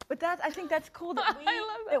 Right. But I think that's cool that we, I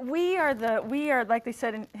love that. that we are like they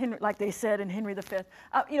said in Henry V.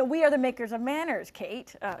 We are the makers of manners,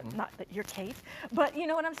 Kate. Not that you're Kate, but you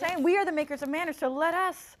know what I'm saying. We are the makers of manners. So let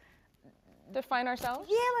us. Define ourselves?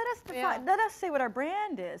 Yeah, let us define. Let us say what our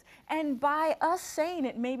brand is, and by us saying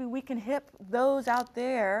it, maybe we can hip those out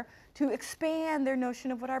there to expand their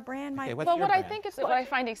notion of what our brand might be. What's Well, your what I brand? think is what I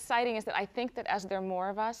find exciting is that I think that as there are more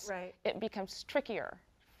of us, Right. it becomes trickier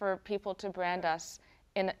for people to brand us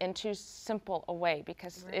in too simple a way,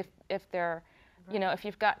 because if they're, if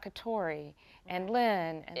you've got Katori and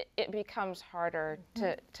Lynn, it becomes harder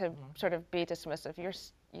to sort of be dismissive.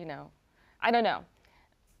 I don't know.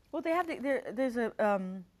 Well, they have there's a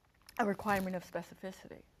requirement of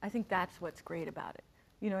specificity. I think that's what's great about it.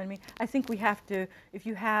 You know what I mean? I think we have to,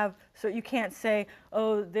 so you can't say,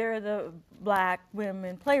 oh, they're the black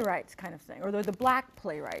women playwrights kind of thing, or they're the black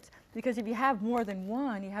playwrights. Because if you have more than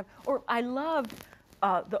one, I loved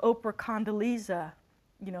the Oprah Condoleezza,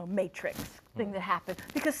 matrix thing that happened.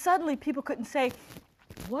 Because suddenly people couldn't say,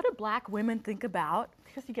 what do black women think about?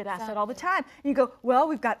 Because you get asked that all the time. And you go, well,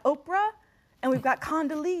 we've got Oprah, and we've got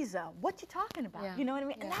Condoleezza. What you talking about? Yeah. You know what I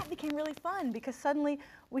mean? And that became really fun because suddenly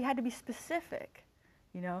we had to be specific.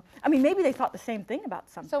 I mean, maybe they thought the same thing about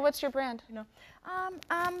something. So what's your brand?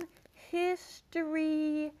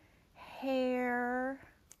 History, hair.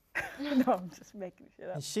 No, I'm just making shit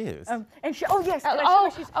up. And shoes. Oh yes. Can I show my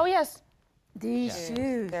shoes? Oh yes. These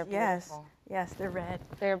shoes. They're yes. beautiful. Yes, they're red.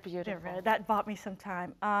 They're They're beautiful. red. That bought me some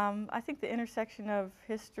time. I think the intersection of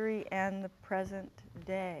history and the present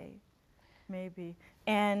day, maybe,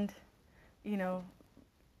 and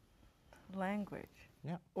language.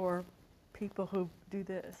 Yeah. Or people who do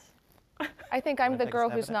this. I think I'm the Like girl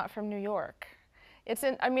who's 7. not from New York. It's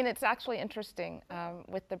actually interesting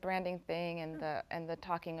with the branding thing and the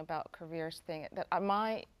talking about careers thing. That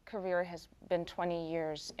my career has been 20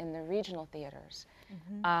 years in the regional theaters.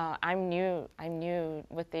 I'm new,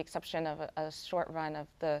 with the exception of a short run of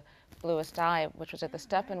The Bluest Eye, which was at the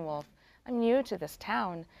Steppenwolf. I'm new to this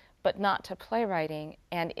town, but not to playwriting.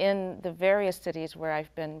 And in the various cities where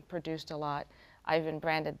I've been produced a lot, I've been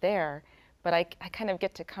branded there. But I kind of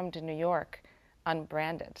get to come to New York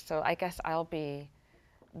unbranded. So I guess I'll be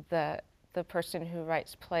the person who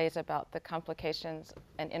writes plays about the complications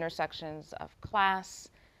and intersections of class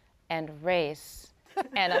and race,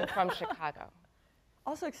 and I'm from Chicago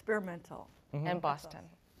Also experimental. and Boston.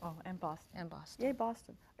 Oh, and Boston. And Boston. Yay,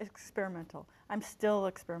 Boston. Experimental. I'm still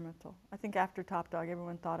experimental. I think after Top Dog,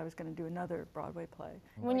 everyone thought I was going to do another Broadway play.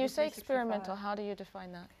 When Like you a say 365. experimental, how do you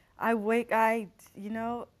define that?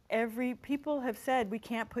 People have said we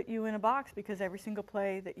can't put you in a box because every single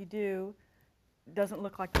play that you do doesn't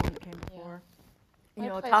look like the one that came before. My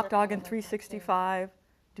plays Top are Dog kinda and like that, 365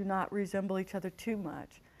 do not resemble each other too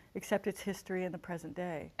much, except it's history in the present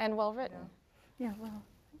day. And well written. Yeah, well,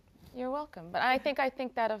 You're welcome. But I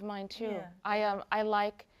think that of mine too. Yeah. I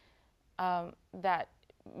like that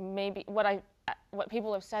maybe what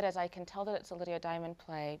people have said is I can tell that it's a Lydia Diamond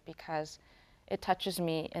play because it touches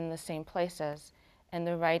me in the same places, and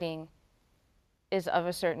the writing is of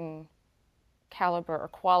a certain caliber or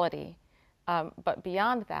quality. But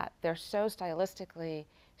beyond that, they're so stylistically,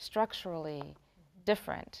 structurally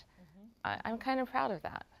different. I'm kind of proud of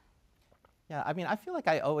that. Yeah, I mean, I feel like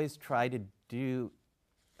I always try to do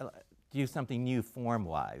something new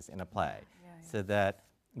form-wise in a play, so that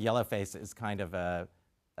Yellowface is kind of a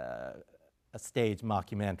stage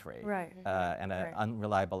mockumentary, Right. And an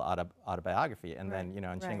unreliable autobiography, and then in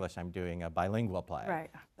right. English I'm doing a bilingual play.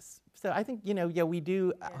 Right. So I think we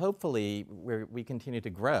do. Hopefully, we continue to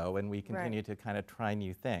grow and we continue to kind of try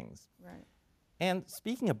new things. Right. And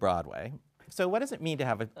speaking of Broadway, so what does it mean to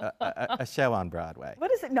have a show on Broadway? What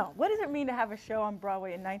does it mean to have a show on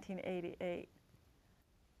Broadway in 1988?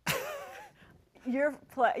 Was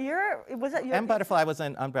that your? And Butterfly was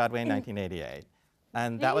on Broadway in 1988.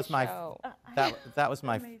 And that was my that was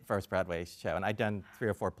my first Broadway show, and I'd done 3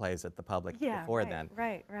 or 4 plays at the Public before then.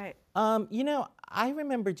 Right. You know, I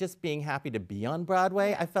remember just being happy to be on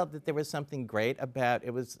Broadway. I felt that there was something great about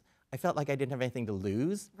it. I felt like I didn't have anything to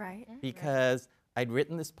lose, because I'd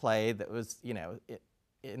written this play that was, you know,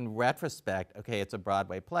 in retrospect, okay, it's a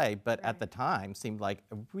Broadway play, but at the time seemed like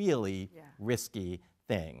a really risky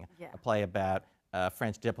thing. A play about a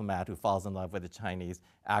French diplomat who falls in love with a Chinese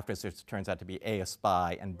actress who turns out to be A, a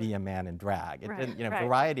spy, and B, a man in drag. It didn't, you know,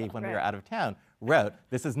 Variety, when we were out of town, wrote,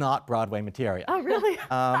 "This is not Broadway material." Oh, really?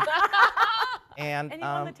 And you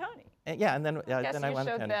won the Tony. And then then I won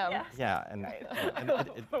the Tony. Them. Yeah, and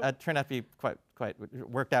it turned out to be quite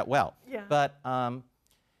worked out well. Yeah. But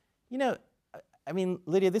you know, I mean,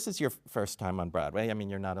 Lydia, this is your first time on Broadway. I mean,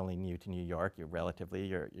 you're not only new to New York, you're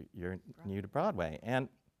new to Broadway, and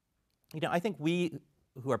you know, I think we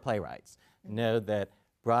who are playwrights know that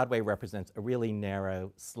Broadway represents a really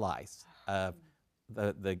narrow slice of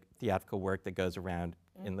the theatrical work that goes around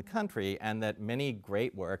in the country, and that many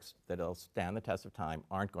great works that'll stand the test of time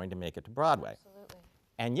aren't going to make it to Broadway. Absolutely.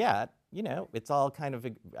 And yet, you know, it's all kind of,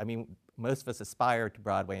 I mean, most of us aspire to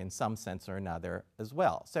Broadway in some sense or another as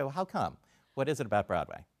well. So how come? What is it about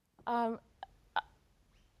Broadway?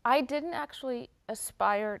 I didn't actually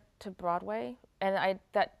aspire to Broadway, and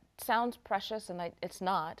that sounds precious, and it's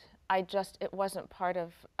not. It wasn't part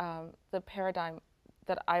of the paradigm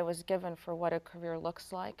that I was given for what a career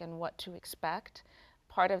looks like and what to expect.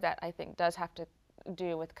 Part of that, I think, does have to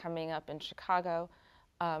do with coming up in Chicago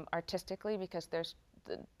artistically, because there's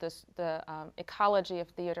the ecology of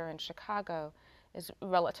theater in Chicago is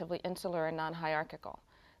relatively insular and non-hierarchical.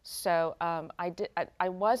 So I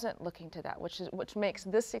wasn't looking to that, which makes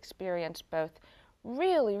this experience both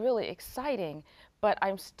really, really exciting, but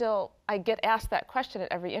I get asked that question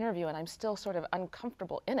at every interview, and I'm still sort of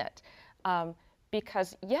uncomfortable in it.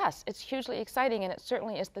 Because yes, it's hugely exciting, and it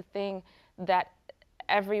certainly is the thing that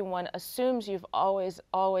everyone assumes you've always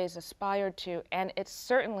aspired to, and it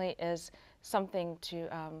certainly is something to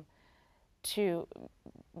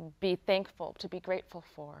be thankful, to be grateful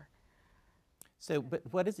for. So, but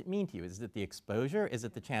what does it mean to you? Is it the exposure? Is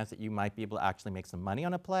it the chance that you might be able to actually make some money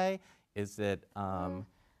on a play? Is it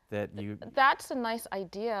that you... That's a nice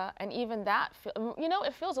idea, and even that, you know,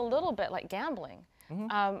 it feels a little bit like gambling.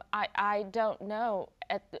 I don't know.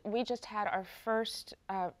 We just had our first,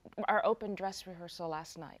 our open dress rehearsal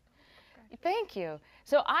last night. Thank you.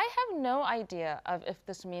 So I have no idea of if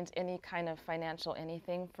this means any kind of financial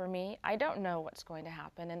anything for me. I don't know what's going to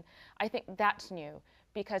happen, and I think that's new,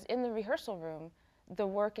 because in the rehearsal room, the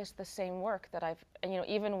work is the same work that I've, you know,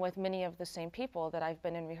 even with many of the same people that I've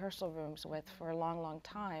been in rehearsal rooms with for a long, long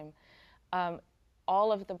time.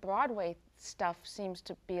 All of the Broadway stuff seems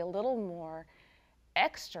to be a little more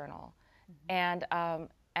external, and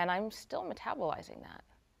I'm still metabolizing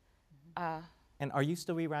that. And are you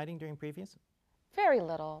still rewriting during previews? Very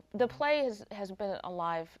little. The play has been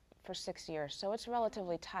alive for 6 years, so it's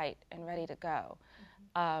relatively tight and ready to go.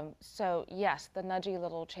 So yes, the nudgy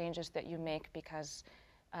little changes that you make because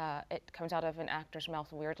it comes out of an actor's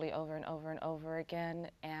mouth weirdly over and over and over again,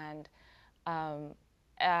 and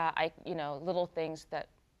you know, little things that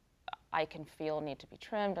I can feel need to be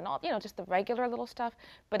trimmed, and all, you know, just the regular little stuff.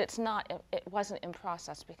 But it wasn't in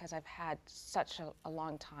process because I've had such a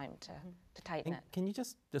long time to tighten it. Can you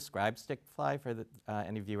just describe Stickfly for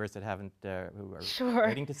any viewers that haven't, who are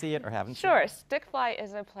waiting to see it or haven't seen it? Stickfly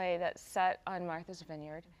is a play that's set on Martha's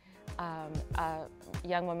Vineyard. A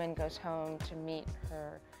young woman goes home to meet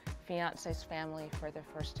her fiance's family for the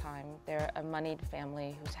first time. They're a moneyed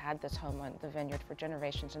family who's had this home on the vineyard for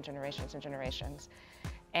generations and generations and generations.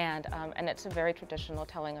 And it's a very traditional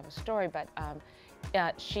telling of a story, but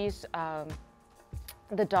she's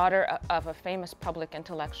the daughter of a famous public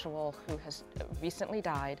intellectual who has recently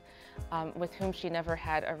died, with whom she never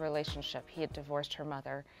had a relationship. He had divorced her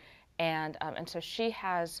mother. And so she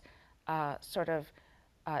has sort of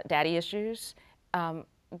daddy issues,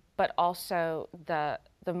 but also the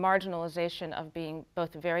marginalization of being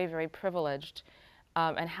both very, very privileged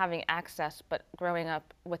and having access, but growing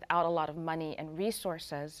up without a lot of money and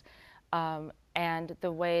resources, and the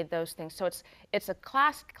way those things, so it's a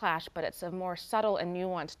class clash, but it's a more subtle and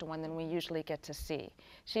nuanced one than we usually get to see.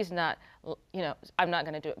 She's not, you know, I'm not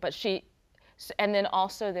going to do it, but and then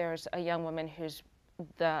also there's a young woman who's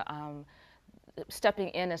stepping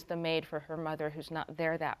in as the maid for her mother who's not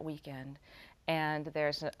there that weekend. And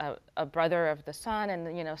there's a brother of the son,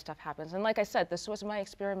 and you know, stuff happens. And like I said, this was my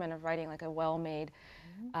experiment of writing like a well-made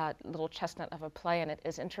little chestnut of a play, and it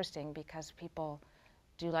is interesting because people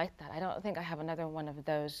do like that. I don't think I have another one of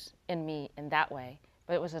those in me in that way,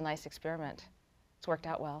 but it was a nice experiment. It's worked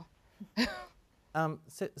out well.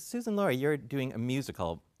 So Suzan-Lori, you're doing a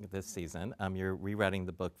musical this season. You're rewriting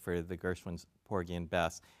the book for the Gershwins' Porgy and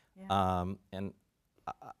Bess. Yeah. And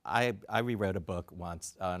I rewrote a book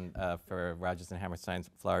once on, for Rodgers and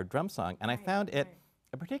Hammerstein's Flower Drum Song, and I found it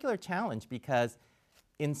a particular challenge because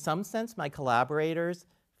in some sense my collaborators,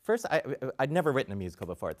 first I'd never written a musical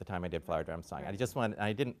before at the time I did Flower Drum Song. I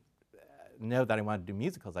didn't know that I wanted to do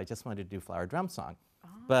musicals, I just wanted to do Flower Drum Song.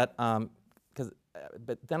 Oh.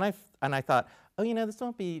 But then I thought, oh, you know, this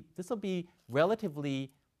will be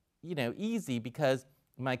relatively, you know, easy because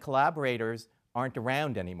my collaborators aren't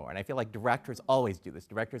around anymore. And I feel like directors always do this.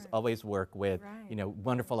 Directors always work with, you know,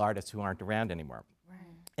 wonderful artists who aren't around anymore.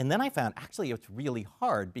 And then I found actually it's really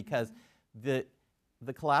hard because the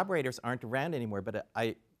collaborators aren't around anymore, but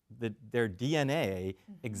their DNA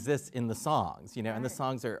exists in the songs, you know, and the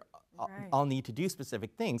songs are all need to do specific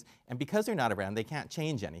things, and because they're not around, they can't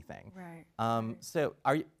change anything. So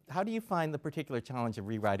how do you find the particular challenge of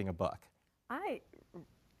rewriting a book? I'm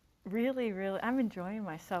enjoying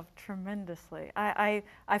myself tremendously.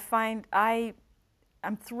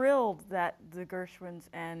 I'm thrilled that the Gershwins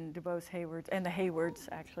and DuBose Haywards, and the Haywards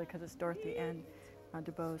actually, because it's Dorothy and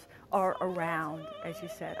DuBose, are around, as you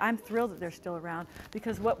said. I'm thrilled that they're still around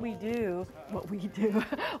because what I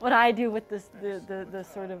do with this, the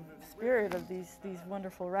sort of spirit of these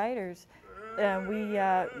wonderful writers, we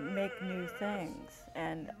make new things.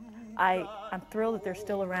 And I'm thrilled that they're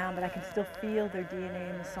still around, but I can still feel their DNA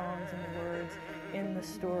in the songs and the words, in the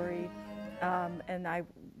story, and I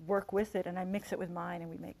work with it and I mix it with mine and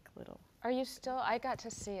we make little. Are you still? I got to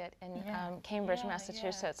see it in Cambridge,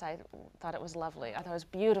 Massachusetts. I thought it was lovely. I thought it was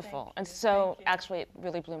beautiful, and so actually it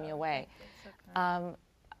really blew me away.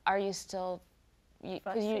 Are you still?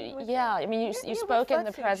 I mean, you spoke in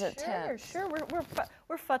the present tense. Sure,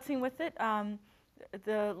 we're futzing with it.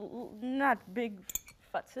 Not big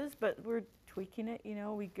futzes, but we're tweaking it. You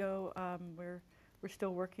know, we go. We're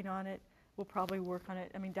still working on it. We'll probably work on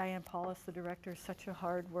it. I mean, Diane Paulus, the director, is such a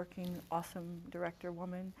hard-working, awesome director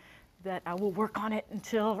woman that I will work on it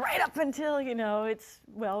right up until, you know, it's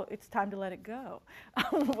time to let it go,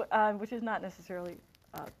 which is not necessarily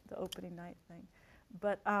the opening night thing.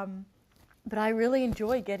 But I really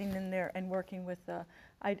enjoy getting in there and working with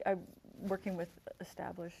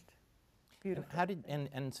established, beautiful. How did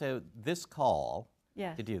and so this call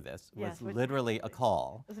to do this was literally a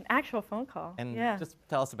call. It was an actual phone call. And just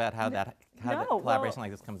tell us about how the collaboration like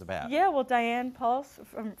this comes about. Yeah, well, Diane Paulus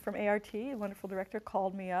from ART, a wonderful director,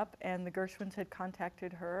 called me up, and the Gershwins had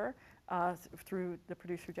contacted her through the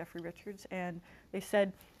producer Jeffrey Richards, and they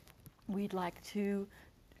said, we'd like to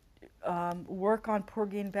work on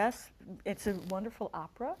Porgy and Bess. It's a wonderful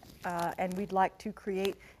opera, and we'd like to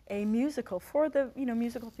create a musical for the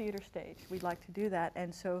musical theater stage. We'd like to do that,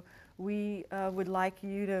 and so we would like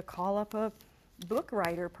you to call up a book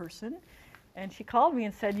writer person. And she called me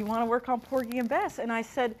and said, you want to work on Porgy and Bess? And I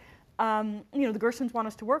said, the Gershwins want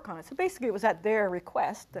us to work on it. So basically it was at their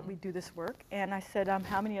request that we do this work. And I said,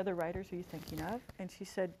 how many other writers are you thinking of? And she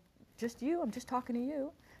said, just you, I'm just talking to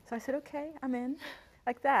you. So I said, okay, I'm in,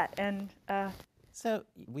 like that. And so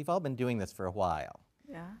we've all been doing this for a while.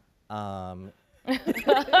 Yeah.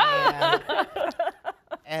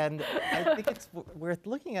 And I think it's worth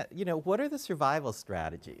looking at, what are the survival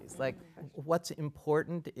strategies? Like, what's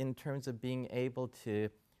important in terms of being able to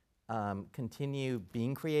continue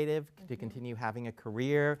being creative, to continue having a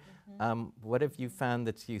career? What have you found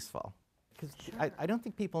that's useful? Because I don't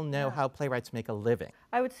think people know how playwrights make a living.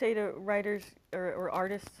 I would say to writers or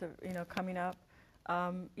artists, coming up,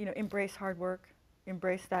 embrace hard work.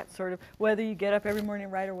 Embrace that sort of, whether you get up every morning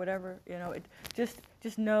and write or whatever, just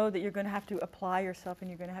know that you're going to have to apply yourself and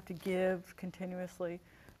you're going to have to give continually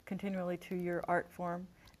to your art form.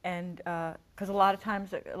 And because a lot of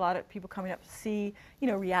times, a lot of people coming up see,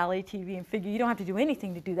 reality TV and figure you don't have to do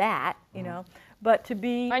anything to do that, but to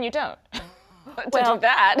be... And you don't. To do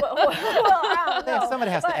that.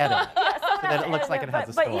 Somebody has to edit it, so that it looks like it has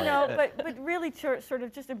a story. But really sort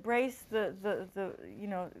of just embrace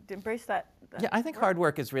embrace that. Yeah, I think hard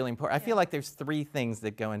work is really important. I feel like there's three things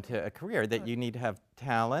that go into a career: that you need to have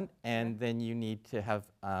talent, and then you need to have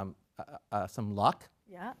some luck,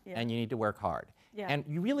 and you need to work hard. And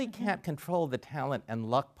you really can't control the talent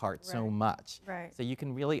and luck part so much. So you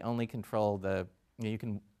can really only control the you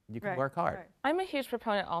can work hard. I'm a huge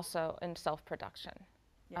proponent also in self-production.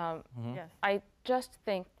 Yes. I just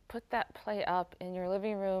think put that play up in your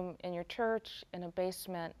living room, in your church, in a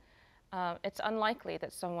basement. It's unlikely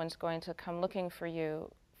that someone's going to come looking for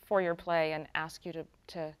you for your play and ask you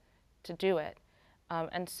to do it.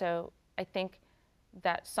 And so I think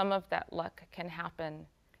that some of that luck can happen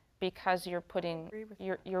because you're putting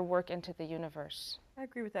your work into the universe. I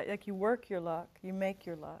agree with that. Like, you work your luck, you make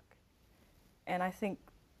your luck. And I think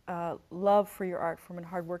love for your art form and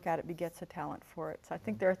hard work at it begets a talent for it. So I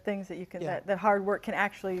think there are things that you can, that hard work can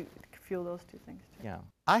actually fuel those two things too. Yeah.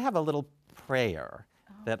 I have a little prayer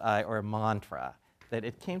or a mantra that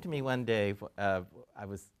it came to me one day. I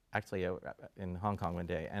was actually in Hong Kong one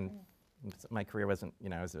day, and my career wasn't, it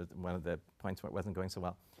was one of the points where it wasn't going so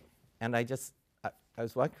well. And I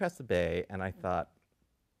was walking across the bay, and I thought,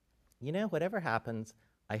 whatever happens,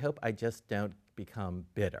 I hope I just don't become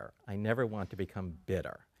bitter. I never want to become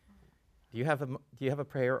bitter. Do you have a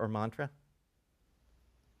prayer or mantra?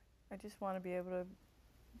 I just want to be able to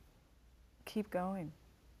keep going.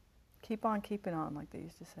 Keep on keeping on, like they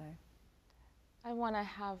used to say. I want to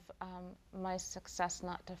have my success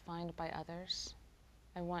not defined by others.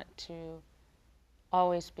 I want to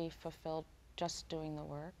always be fulfilled just doing the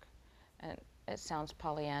work. And it sounds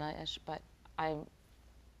Pollyanna-ish, but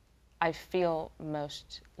I feel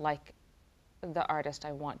most like the artist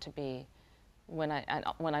I want to be when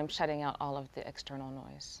I'm shutting out all of the external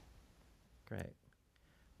noise. Great.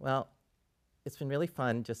 Well, it's been really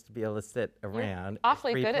fun just to be able to sit around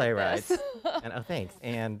awfully three good playwrights. at this. And thanks.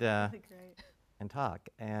 And talk.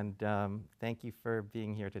 And thank you for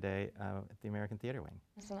being here today at the American Theater Wing.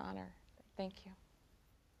 It's an honor. Thank you.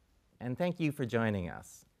 And thank you for joining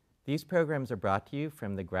us. These programs are brought to you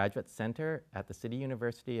from the Graduate Center at the City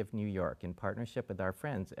University of New York in partnership with our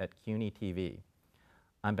friends at CUNY TV.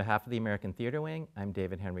 On behalf of the American Theater Wing, I'm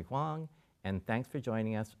David Henry Hwang, and thanks for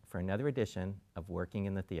joining us for another edition of Working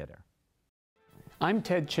in the Theater. I'm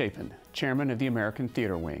Ted Chapin, chairman of the American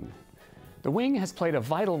Theater Wing. The Wing has played a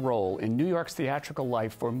vital role in New York's theatrical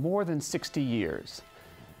life for more than 60 years.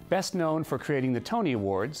 Best known for creating the Tony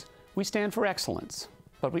Awards, we stand for excellence,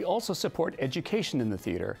 but we also support education in the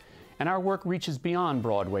theater, and our work reaches beyond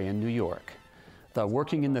Broadway in New York. The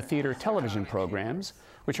Working in the Theater television programs,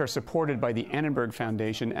 which are supported by the Annenberg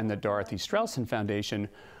Foundation and the Dorothy Strelsin Foundation,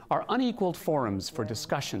 are unequaled forums for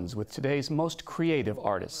discussions with today's most creative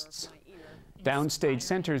artists. Downstage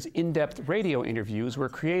Center's in-depth radio interviews were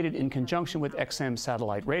created in conjunction with XM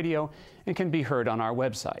Satellite Radio and can be heard on our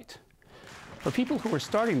website. For people who are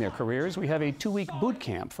starting their careers, we have a 2-week boot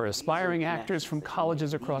camp for aspiring actors from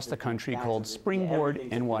colleges across the country called Springboard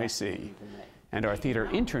NYC. And our theater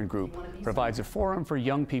intern group provides a forum for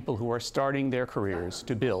young people who are starting their careers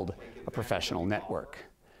to build a professional network.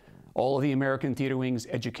 All of the American Theater Wing's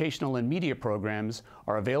educational and media programs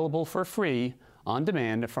are available for free on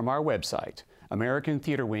demand from our website,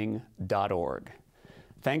 americantheaterwing.org.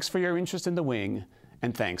 Thanks for your interest in the Wing,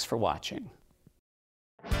 and thanks for watching.